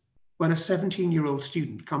pleased when a 17-year-old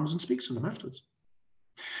student comes and speaks to them afterwards.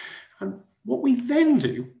 And what we then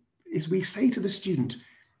do is we say to the student,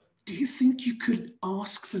 do you think you could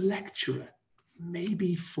ask the lecturer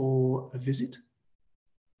maybe for a visit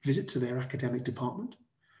to their academic department?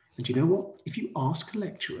 And you know what? If you ask a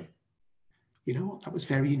lecturer, you know what, that was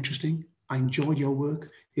very interesting. I enjoyed your work.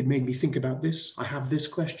 It made me think about this. I have this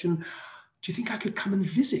question. Do you think I could come and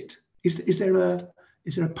visit? Is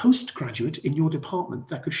there a postgraduate in your department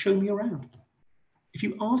that could show me around? If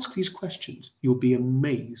you ask these questions, you'll be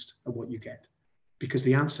amazed at what you get, because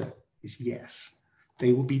the answer is yes.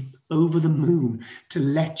 They will be over the moon to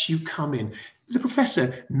let you come in. The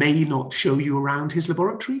professor may not show you around his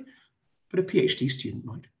laboratory, but a PhD student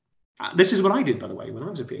might. This is what I did, by the way, when I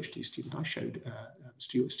was a PhD student. I showed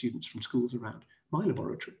students from schools around my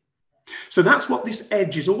laboratory. So that's what this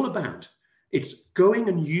edge is all about. It's going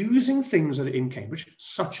and using things that are in Cambridge,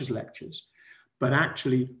 such as lectures, but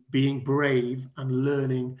actually being brave and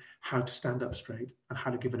learning how to stand up straight and how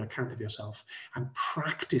to give an account of yourself and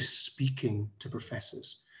practice speaking to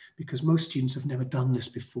professors, because most students have never done this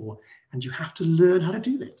before, and you have to learn how to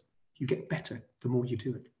do it. You get better the more you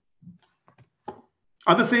do it.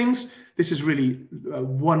 Other things, this is really a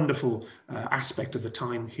wonderful aspect of the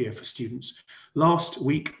time here for students. Last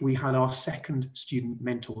week, we had our second student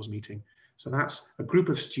mentors meeting. So that's a group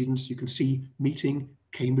of students you can see meeting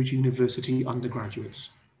Cambridge University undergraduates.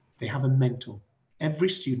 They have a mentor. Every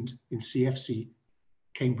student in CFC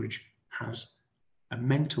Cambridge has a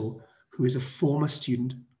mentor who is a former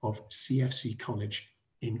student of CFC College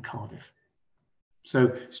in Cardiff.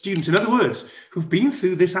 So students, in other words, who've been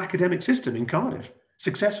through this academic system in Cardiff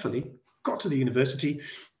successfully, got to the university,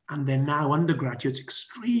 and they're now undergraduates,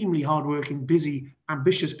 extremely hardworking, busy,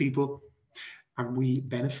 ambitious people. And we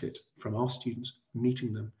benefit from our students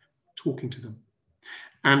meeting them, talking to them.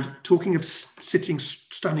 And talking of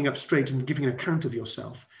standing up straight and giving an account of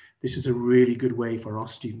yourself, this is a really good way for our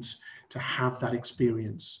students to have that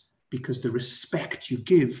experience, because the respect you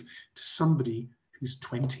give to somebody who's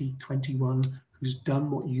 20, 21, who's done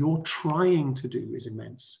what you're trying to do is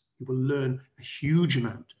immense. You will learn a huge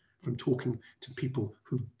amount from talking to people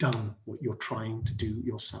who've done what you're trying to do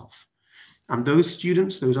yourself. And those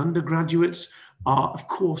students, those undergraduates are, of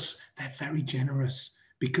course, they're very generous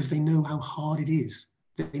because they know how hard it is.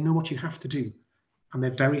 They know what you have to do, and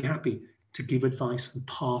they're very happy to give advice and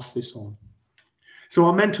pass this on. So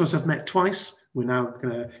our mentors have met twice. We're now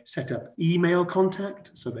going to set up email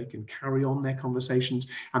contact so they can carry on their conversations,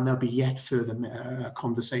 and there'll be yet further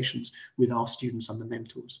conversations with our students and the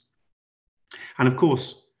mentors. And of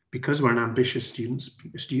course, because we're an ambitious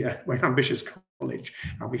we're an ambitious college,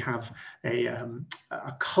 and we have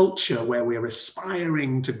a culture where we're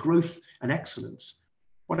aspiring to growth and excellence.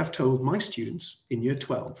 What I've told my students in year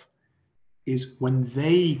 12 is when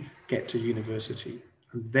they get to university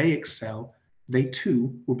and they excel, they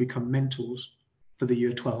too will become mentors for the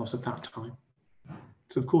year 12s at that time.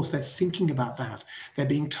 So of course, they're thinking about that. They're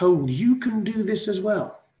being told, you can do this as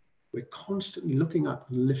well. We're constantly looking up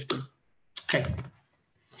and lifting. Okay.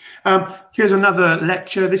 Here's another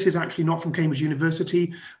lecture. This is actually not from Cambridge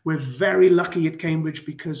University. We're very lucky at Cambridge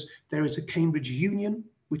because there is a Cambridge Union,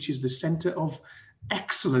 which is the centre of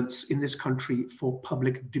excellence in this country for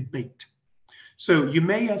public debate. So you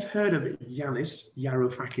may have heard of Yanis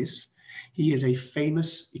Varoufakis. He is a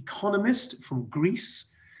famous economist from Greece.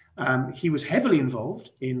 He was heavily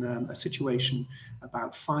involved in a situation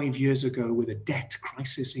about 5 years ago with a debt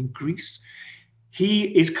crisis in Greece. He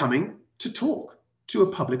is coming to talk to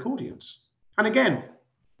a public audience. And again,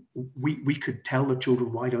 we could tell the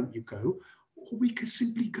children, why don't you go? Or we could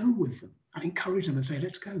simply go with them and encourage them and say,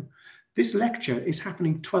 let's go. This lecture is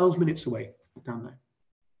happening 12 minutes away down there,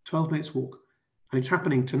 12 minutes walk. And it's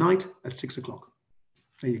happening tonight at 6 o'clock.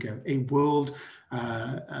 There you go. A world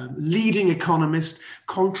leading economist,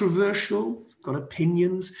 controversial, got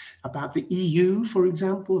opinions about the EU, for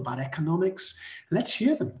example, about economics. Let's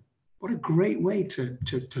hear them. What a great way to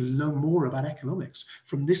know more about economics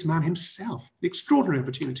from this man himself. An extraordinary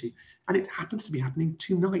opportunity. And it happens to be happening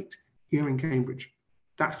tonight here in Cambridge.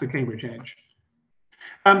 That's the Cambridge Edge.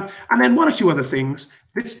 And then one or two other things.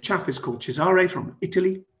 This chap is called Cesare from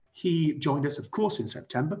Italy. He joined us, of course, in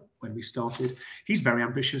September when we started. He's very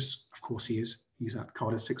ambitious. Of course he is. He's at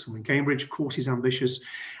Cardiff Sixth Form in Cambridge. Of course he's ambitious.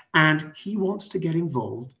 And he wants to get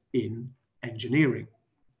involved in engineering,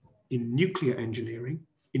 in nuclear engineering,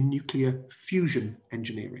 in nuclear fusion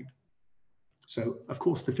engineering. So, of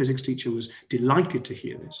course, the physics teacher was delighted to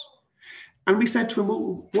hear this. And we said to him,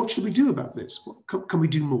 well, what should we do about this? Can we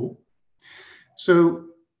do more? So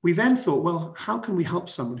we then thought, well, how can we help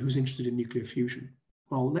someone who's interested in nuclear fusion?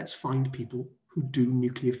 Well, let's find people who do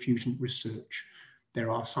nuclear fusion research.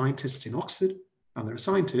 There are scientists in Oxford, and there are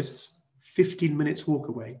scientists 15 minutes walk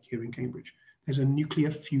away here in Cambridge. There's a nuclear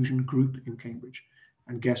fusion group in Cambridge.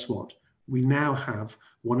 And guess what? We now have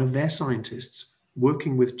one of their scientists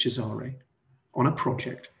working with Cesare on a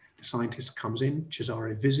project. The scientist comes in,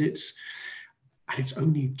 Cesare visits, and it's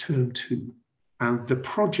only term 2. And the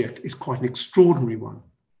project is quite an extraordinary one.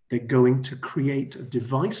 They're going to create a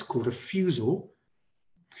device called a fusel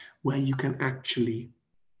where you can actually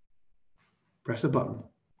press a button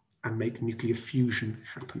and make nuclear fusion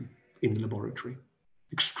happen in the laboratory.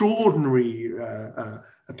 Extraordinary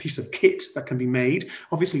a piece of kit that can be made.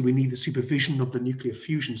 Obviously, we need the supervision of the nuclear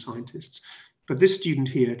fusion scientists, But this student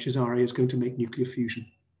here, Cesare, is going to make nuclear fusion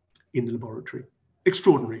in the laboratory.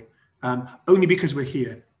 Extraordinary, only because we're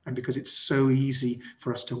here and because it's so easy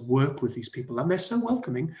for us to work with these people. And they're so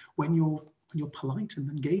welcoming when you're polite and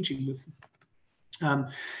engaging with them.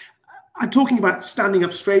 I'm talking about standing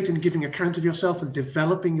up straight and giving account of yourself and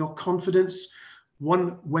developing your confidence.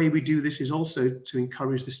 One way we do this is also to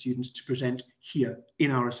encourage the students to present here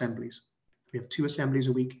in our assemblies. We have 2 assemblies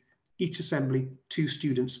a week. Each assembly, 2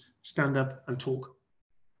 students stand up and talk.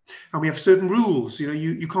 And we have certain rules.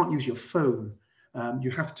 You can't use your phone.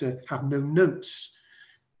 You have to have no notes.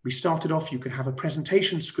 We started off, you could have a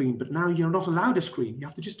presentation screen, but now you're not allowed a screen. You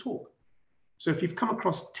have to just talk. So if you've come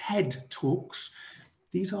across TED Talks,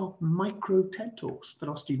 these are micro TED Talks that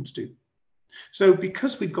our students do. So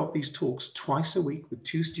because we've got these talks twice a week with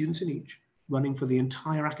 2 students in each, running for the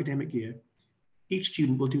entire academic year, each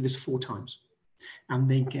student will do this 4 times. And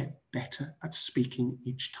they get better at speaking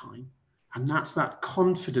each time. And that's that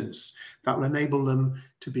confidence that will enable them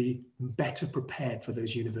to be better prepared for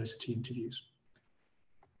those university interviews.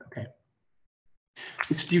 Okay.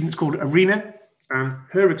 This student's called Arena, and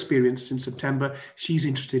her experience since September, she's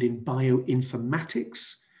interested in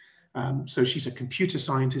bioinformatics. So she's a computer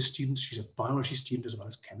scientist student, she's a biology student as well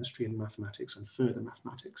as chemistry and mathematics and further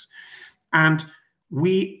mathematics. And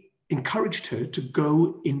we encouraged her to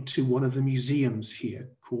go into one of the museums here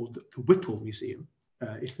called the Whipple Museum.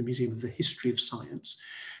 It's the Museum of the History of Science,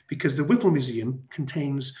 because the Whipple Museum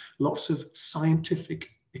contains lots of scientific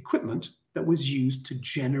equipment that was used to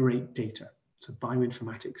generate data. So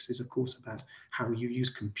bioinformatics is, of course, about how you use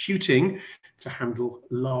computing to handle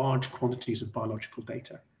large quantities of biological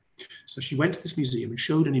data. So she went to this museum and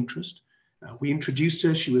showed an interest. We introduced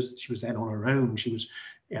her. She was then on her own. She was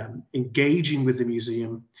engaging with the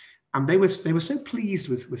museum, and they were so pleased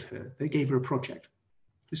with her. They gave her a project.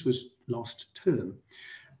 This was last term,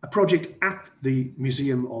 a project at the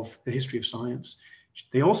Museum of the History of Science.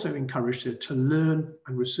 They also encouraged her to learn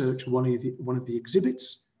and research one of the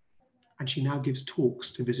exhibits, and she now gives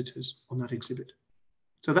talks to visitors on that exhibit.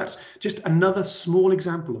 So that's just another small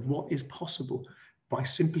example of what is possible by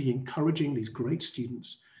simply encouraging these great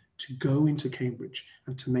students to go into Cambridge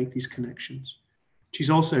and to make these connections. She's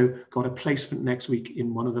also got a placement next week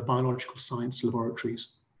in one of the biological science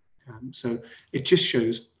laboratories. So it just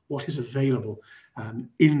shows what is available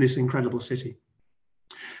in this incredible city.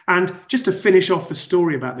 And just to finish off the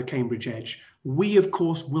story about the Cambridge Edge, we, of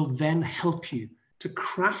course, will then help you to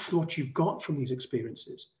craft what you've got from these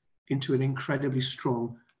experiences into an incredibly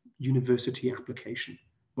strong university application,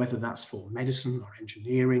 whether that's for medicine or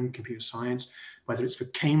engineering, computer science, whether it's for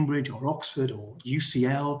Cambridge or Oxford or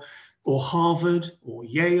UCL or Harvard or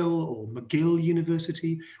Yale or McGill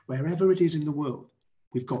University, wherever it is in the world.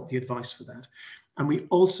 We've got the advice for that. And we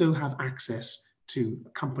also have access to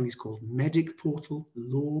companies called Medic Portal,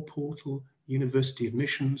 Law Portal, University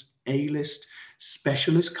Admissions, A-List,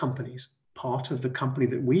 specialist companies, part of the company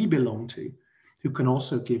that we belong to, who can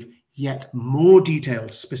also give yet more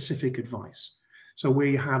detailed, specific advice. So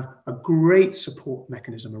we have a great support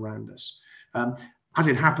mechanism around us. As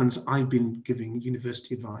it happens, I've been giving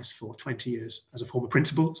university advice for 20 years as a former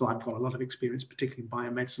principal, so I've got a lot of experience, particularly in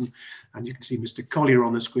biomedicine. And you can see Mr. Collier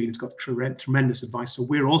on the screen. He's got tremendous advice. So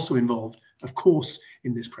we're also involved, of course,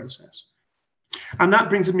 in this process. And that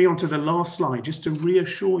brings me on to the last slide, just to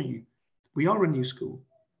reassure you, we are a new school,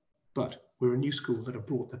 but we're a new school that have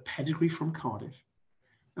brought the pedigree from Cardiff,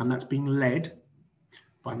 and that's being led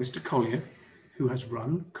by Mr. Collier, who has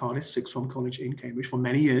run Cardiff Sixth Form College in Cambridge for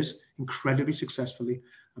many years, incredibly successfully,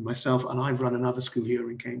 and myself, and I've run another school here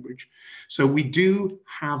in Cambridge. So we do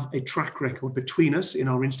have a track record between us in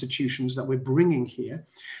our institutions that we're bringing here,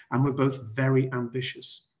 and we're both very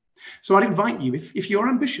ambitious. So I'd invite you, if you're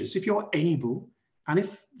ambitious, if you're able, and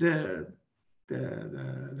if the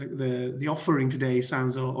offering today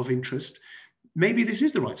sounds of interest, maybe this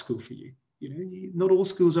is the right school for you. You know, not all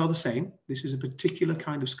schools are the same. This is a particular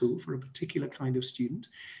kind of school for a particular kind of student.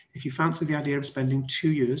 If you fancy the idea of spending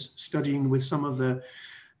 2 years studying with some of the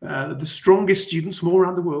strongest students from all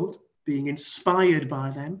around the world, being inspired by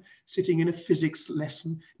them, sitting in a physics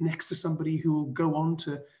lesson next to somebody who will go on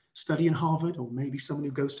to study in Harvard, or maybe someone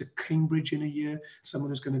who goes to Cambridge in a year, someone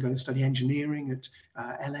who's going to go and study engineering at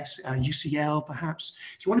UCL perhaps.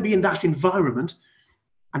 If you want to be in that environment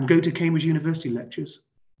and go to Cambridge University lectures,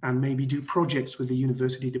 and maybe do projects with the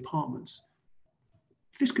university departments,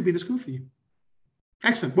 this could be the school for you.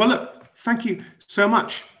 Excellent. Well, look, thank you so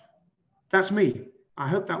much. That's me. I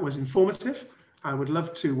hope that was informative. I would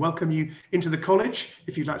love to welcome you into the college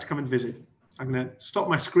if you'd like to come and visit. I'm going to stop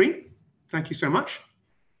my screen. Thank you so much.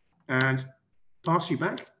 And pass you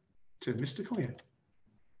back to Mr. Collier.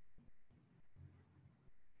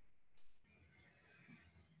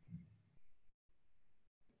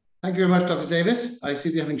 Thank you very much, Dr. Davies. I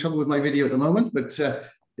seem to be having trouble with my video at the moment, but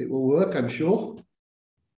it will work, I'm sure,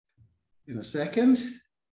 in a second.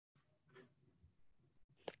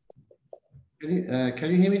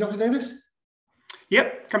 Can you hear me, Dr. Davies?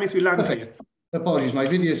 Yep, coming through loud and clear. Apologies, my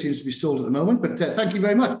video seems to be stalled at the moment, but thank you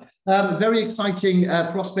very much. Very exciting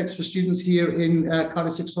prospects for students here in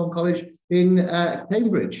Cardiff Sixth Form College in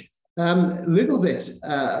Cambridge. A little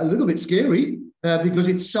bit scary because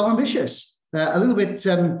it's so ambitious. A little bit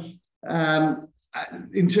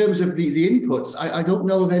in terms of the inputs, I don't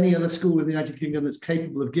know of any other school in the United Kingdom that's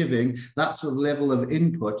capable of giving that sort of level of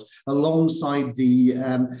input alongside the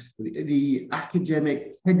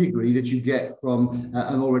academic pedigree that you get from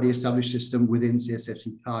an already established system within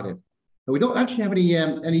CSFC Cardiff. We don't actually have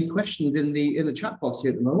any questions in the chat box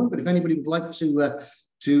here at the moment, but if anybody would like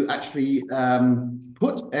to actually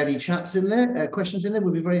put any chats in there, questions in there,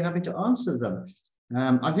 we'll be very happy to answer them.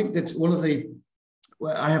 I think that one of the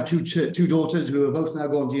I have two daughters who are both now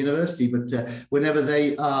gone to university, but whenever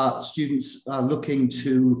they are students looking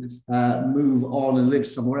to move on and live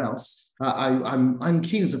somewhere else, I'm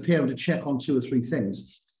keen as a parent to check on 2 or 3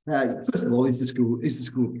 things. First of all, is the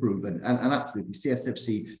school proven? And absolutely,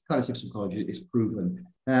 CSFC, Cardiff Sixth Form College, is proven.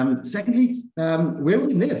 Secondly, where will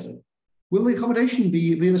they live? Will the accommodation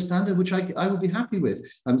be of a standard which I would be happy with?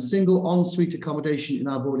 And single ensuite accommodation in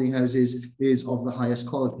our boarding houses is of the highest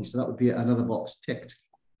quality. So that would be another box ticked.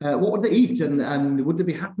 What would they eat, and would they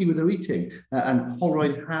be happy with their eating? And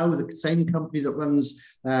Holroyd Howe, the same company that runs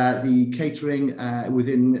the catering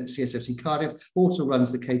within CSFC Cardiff, also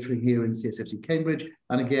runs the catering here in CSFC Cambridge.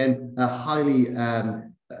 And again, a highly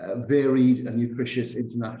varied and nutritious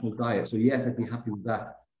international diet. So yes, I'd be happy with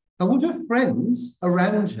that. And would her friends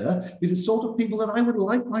around her be the sort of people that I would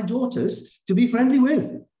like my daughters to be friendly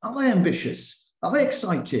with? Are they ambitious? Are they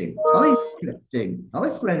exciting? Are they interesting? Are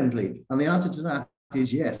they friendly? And the answer to that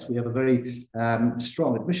is yes. We have a very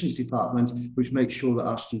strong admissions department which makes sure that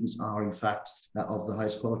our students are in fact of the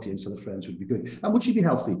highest quality, and so the friends would be good. And would she be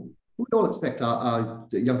healthy? We all expect our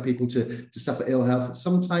young people to suffer ill health at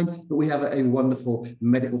some time, but we have a wonderful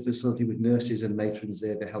medical facility with nurses and matrons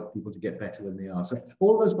there to help people to get better when they are. So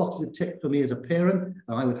all those boxes are ticked for me as a parent,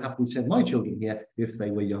 and I would happily send my children here if they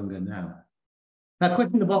were younger now. Now,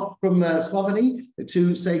 question about from Sloveny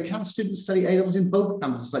to say, can students study A-levels in both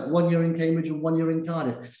campuses, like 1 year in Cambridge and 1 year in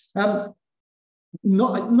Cardiff?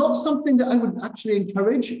 Not something that I would actually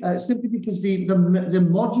encourage, simply because the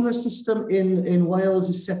modular system in Wales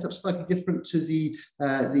is set up slightly different to the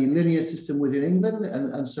linear system within England,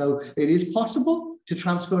 and so it is possible to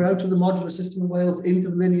transfer out of the modular system in Wales into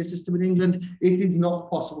the linear system in England. It is not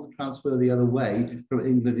possible to transfer the other way from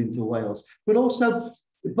England into Wales. But also,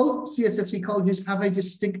 both CSFC colleges have a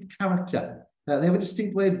distinct character. They have a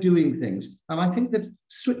distinct way of doing things. And I think that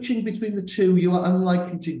switching between the two, you are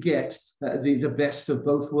unlikely to get the best of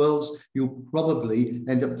both worlds. You'll probably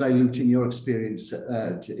end up diluting your experience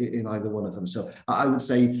in either one of them. So I would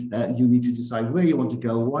say you need to decide where you want to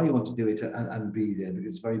go, why you want to do it, and be there,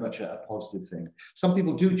 because it's very much a positive thing. Some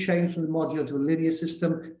people do change from the modular to a linear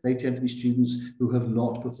system. They tend to be students who have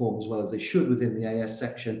not performed as well as they should within the AS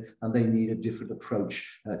section, and they need a different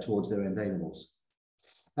approach towards their end A-levels.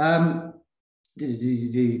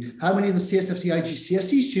 How many of the CSFC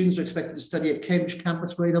IGCSE students are expected to study at Cambridge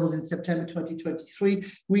campus for A-levels in September 2023?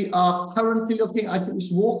 We are currently looking, I think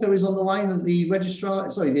Mr. Walker is on the line, and the registrar,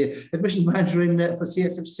 sorry, the admissions manager in there for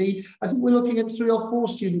CSFC. I think we're looking at 3 or 4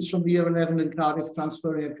 students from the year 11 in Cardiff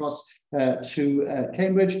transferring across to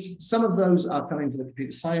Cambridge. Some of those are coming for the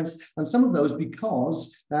computer science, and some of those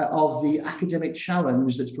because of the academic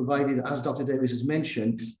challenge that's provided, as Dr. Davies has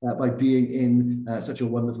mentioned, by being in such a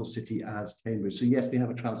wonderful city as Cambridge. So yes, we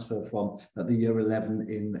have a transfer from the year 11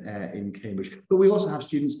 in Cambridge, but we also have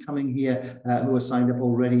students coming here who are signed up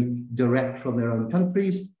already direct from their own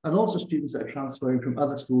countries, and also students that are transferring from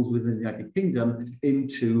other schools within the United Kingdom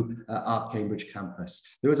into our Cambridge campus.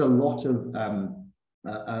 There is a lot of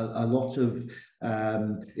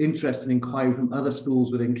interest and inquiry from other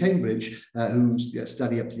schools within Cambridge who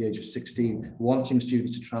study up to the age of 16, wanting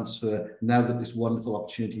students to transfer now that this wonderful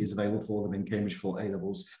opportunity is available for them in Cambridge for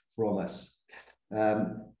A-levels from us.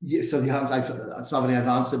 So the answer, I've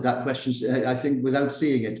answered that question, I think, without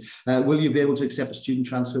seeing it. Will you be able to accept a student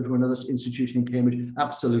transfer from another institution in Cambridge?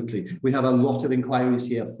 Absolutely. We have a lot of inquiries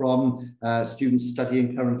here from students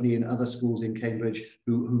studying currently in other schools in Cambridge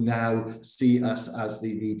who now see us as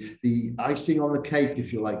the icing on the cake,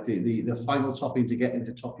 if you like, the final topping to get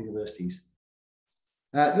into top universities.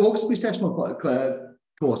 The August pre-sessional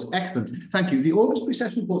course, excellent, thank you. The August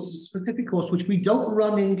pre-session course is a specific course which we don't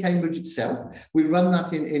run in Cambridge itself. We run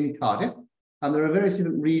that in Cardiff. And there are various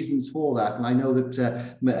different reasons for that. And I know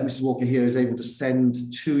that Mrs. Walker here is able to send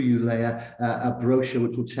to you, Leah, a brochure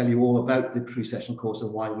which will tell you all about the pre-sessional course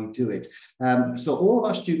and why we do it. So all of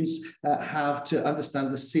our students have to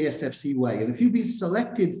understand the CSFC way. And if you've been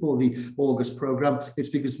selected for the August programme, it's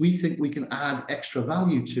because we think we can add extra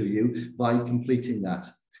value to you by completing that.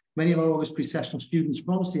 Many of our August pre-sessional students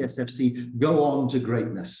from CSFC go on to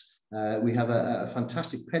greatness. We have a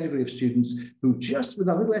fantastic pedigree of students who just with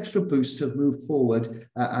a little extra boost have moved forward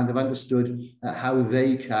and have understood how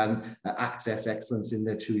they can access excellence in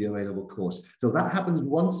their two-year A-level course. So that happens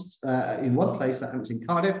once in one place, that happens in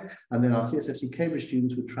Cardiff, and then our CSFC Cambridge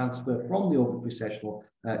students would transfer from the August pre-sessional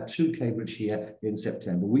to Cambridge here in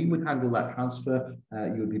September. We would handle that transfer.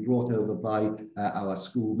 You would be brought over by our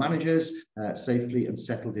school managers safely and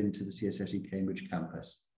settled into the CSFC Cambridge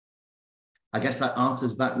campus. I guess that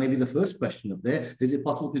answers back maybe the first question up there. Is it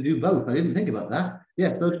possible to do both? I didn't think about that.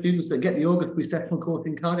 Yeah, those students that get the August pre-sessional course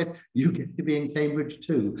in Cardiff, you get to be in Cambridge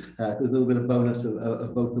too. There's a little bit of bonus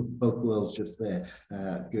of both worlds just there.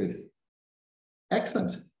 Good.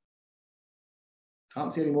 Excellent.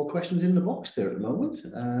 Can't see any more questions in the box there at the moment.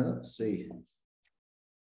 Let's see.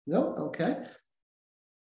 No, okay.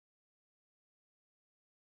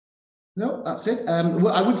 No, that's it. Well,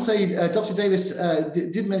 I would say Dr. Davies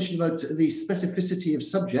did mention about the specificity of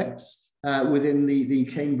subjects within the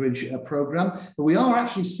Cambridge programme. But we are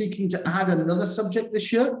actually seeking to add another subject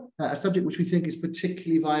this year, a subject which we think is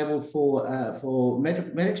particularly viable for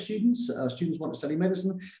medic students. Students want to study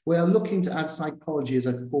medicine. We are looking to add psychology as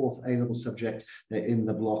a fourth A-level subject in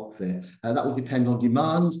the block there. That will depend on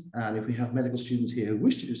demand, and if we have medical students here who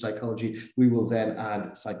wish to do psychology, we will then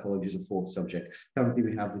add psychology as a fourth subject. Currently,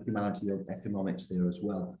 we have the humanity of economics there as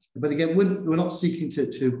well. But again, we're not seeking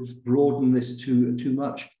to broaden this too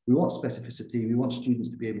much. We want specificity, we want students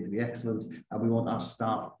to be able to be excellent, and we want our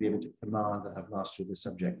staff to be able to command and have mastery of the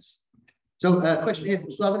subjects. So question here from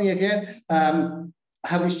Slavony again.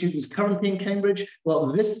 How many students currently in Cambridge?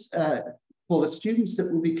 Well, this for the students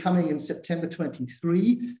that will be coming in September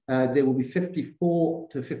 23, there will be 54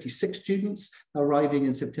 to 56 students arriving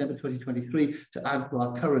in September 2023 to add to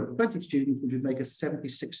our current 20 students, which would make us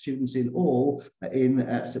 76 students in all in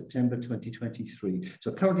September 2023.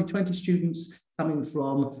 So currently 20 students coming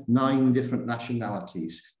from 9 different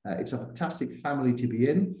nationalities. It's a fantastic family to be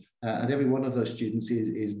in, and every one of those students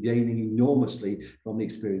is gaining enormously from the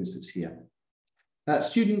experience that's here.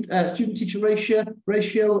 Student-teacher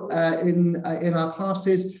ratio in our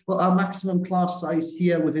classes. Well, our maximum class size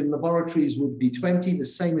here within laboratories would be 20, the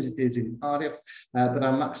same as it is in Cardiff, but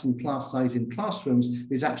our maximum class size in classrooms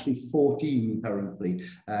is actually 14 currently.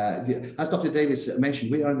 As Dr. Davies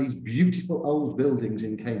mentioned, we are in these beautiful old buildings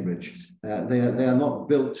in Cambridge. They are not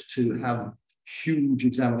built to have huge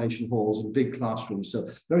examination halls and big classrooms, so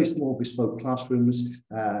very small bespoke classrooms,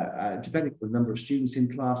 depending on the number of students in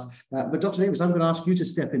class. But Dr. Davies, I'm going to ask you to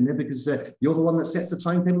step in there because you're the one that sets the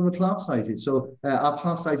timetable of the class sizes. So our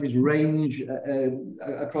class sizes range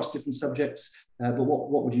across different subjects, but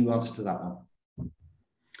what would you answer to that one?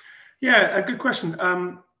 Yeah, a good question.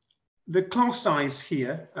 The class size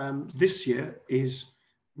here this year is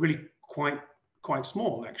really quite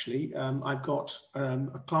small, actually. I've got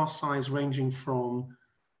a class size ranging from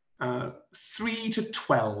 3 to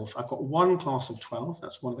 12. I've got one class of 12.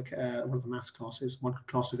 That's one of the maths classes. One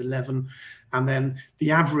class of 11, and then the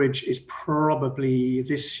average is probably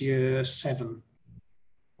this year 7.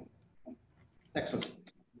 Excellent.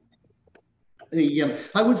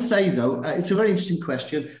 I would say, though, it's a very interesting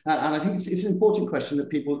question, and I think it's an important question that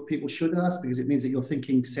people should ask, because it means that you're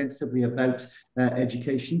thinking sensibly about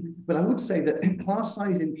education. But I would say that class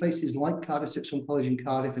size in places like Cardiff Sixth Form College in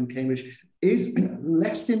Cardiff and Cambridge is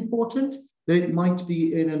less important than it might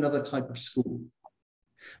be in another type of school.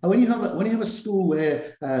 And when you have a school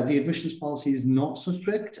where the admissions policy is not so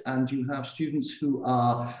strict, and you have students who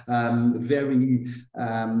are very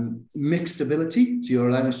mixed ability, so you're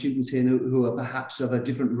allowing students here who are perhaps of a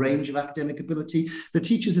different range of academic ability, the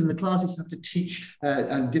teachers in the classes have to teach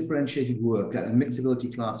differentiated work and mixed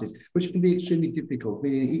ability classes, which can be extremely difficult,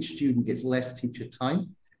 meaning each student gets less teacher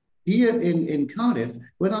time. Here in Cardiff,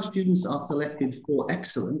 when our students are selected for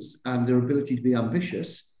excellence and their ability to be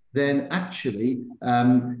ambitious, then actually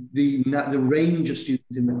the range of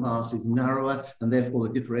students in the class is narrower, and therefore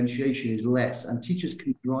the differentiation is less, and teachers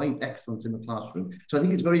can drive excellence in the classroom. So I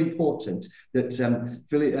think it's very important that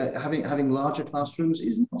having larger classrooms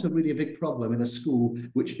is not really a big problem in a school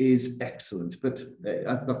which is excellent. But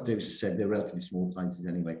as Dr. Davies said, they're relatively small sizes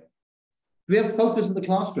anyway. Do we have photos of the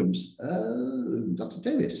classrooms? Dr.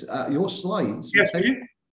 Davies, your slides. Yes, we do.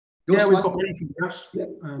 Yeah, we've got many photographs. Yeah.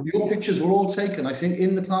 Your pictures were all taken, I think,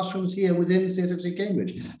 in the classrooms here within CSFC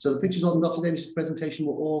Cambridge. So the pictures on Dr. Davies' presentation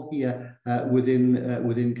were all here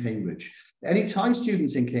within Cambridge. Any Thai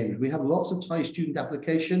students in Cambridge? We have lots of Thai student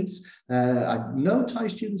applications. No Thai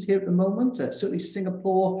students here at the moment. Certainly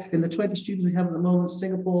Singapore, in the 20 students we have at the moment,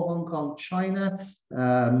 Singapore, Hong Kong, China,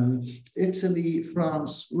 Italy,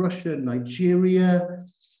 France, Russia, Nigeria.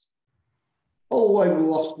 Oh, I've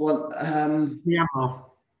lost one. Myanmar.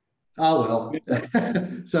 Oh, well.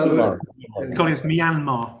 So, Collins,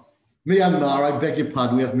 Myanmar. Myanmar, I beg your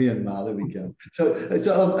pardon, we have Myanmar, there we go. So it's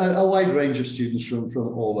a wide range of students from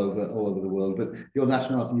all over the world, but your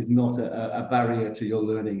nationality is not a barrier to your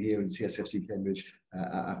learning here in CSFC Cambridge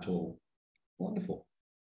at all. Wonderful.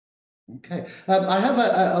 Okay, I have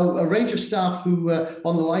a range of staff who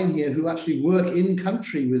on the line here who actually work in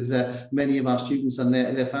country with many of our students and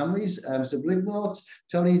their families. So Blignot,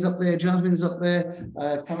 Tony's up there, Jasmine's up there.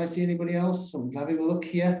 Can I see anybody else? I'm having a look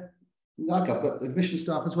here. Like I've got admission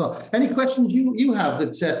staff as well. Any questions you have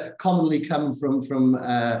that commonly come from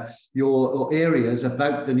your areas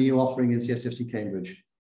about the new offering in CSFC Cambridge?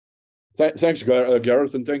 Thanks,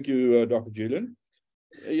 Gareth, and thank you, Dr. Julian.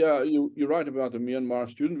 Yeah, you're right about the Myanmar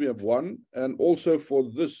student. We have one, and also for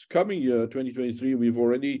this coming year, 2023, we've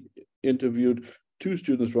already interviewed 2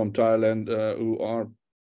 students from Thailand who are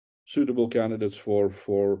suitable candidates for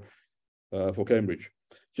Cambridge.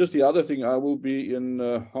 Just the other thing, I will be in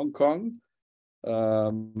Hong Kong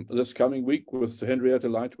this coming week with Henrietta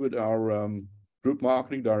Lightwood, our group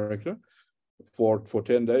marketing director, for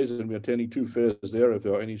 10 days, and we're attending 2 fairs there if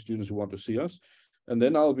there are any students who want to see us. And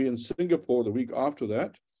then I'll be in Singapore the week after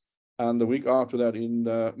that, and the week after that in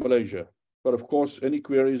Malaysia. But of course, any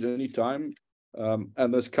queries, anytime.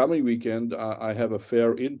 And this coming weekend, I have a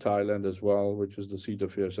fair in Thailand as well, which is the CETA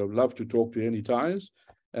fair. So I'd love to talk to any Thais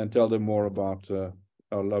and tell them more about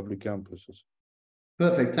our lovely campuses.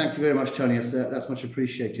 Perfect. Thank you very much, Tony. That's much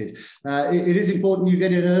appreciated. It is important you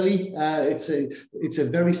get in early. It's a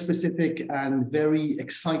very specific and very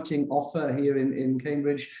exciting offer here in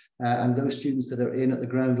Cambridge. And those students that are in at the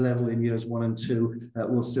ground level in years 1 and 2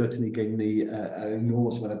 will certainly gain an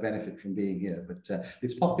enormous amount of benefit from being here. But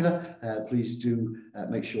it's popular. Please do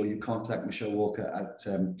make sure you contact Michelle Walker at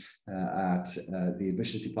the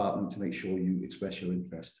admissions department to make sure you express your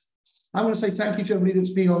interest. I'm going to say thank you to everybody that's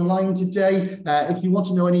been online today. If you want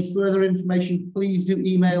to know any further information, please do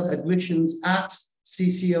email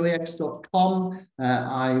admissions@ccoax.com.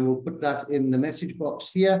 I will put that in the message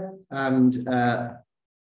box here, and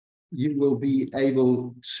you will be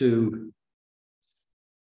able to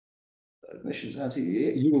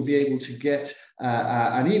you will be able to get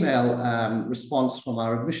an email response from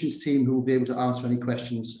our admissions team who will be able to answer any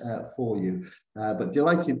questions for you. But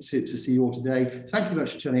delighted to see you all today. Thank you very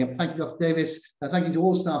much for turning up. Thank you, Dr. Davies. Thank you to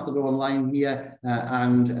all staff that are online here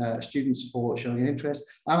and students for showing an interest.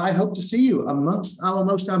 And I hope to see you amongst our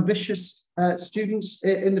most ambitious students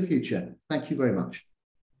in the future. Thank you very much.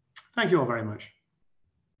 Thank you all very much.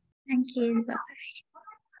 Thank you. Bye.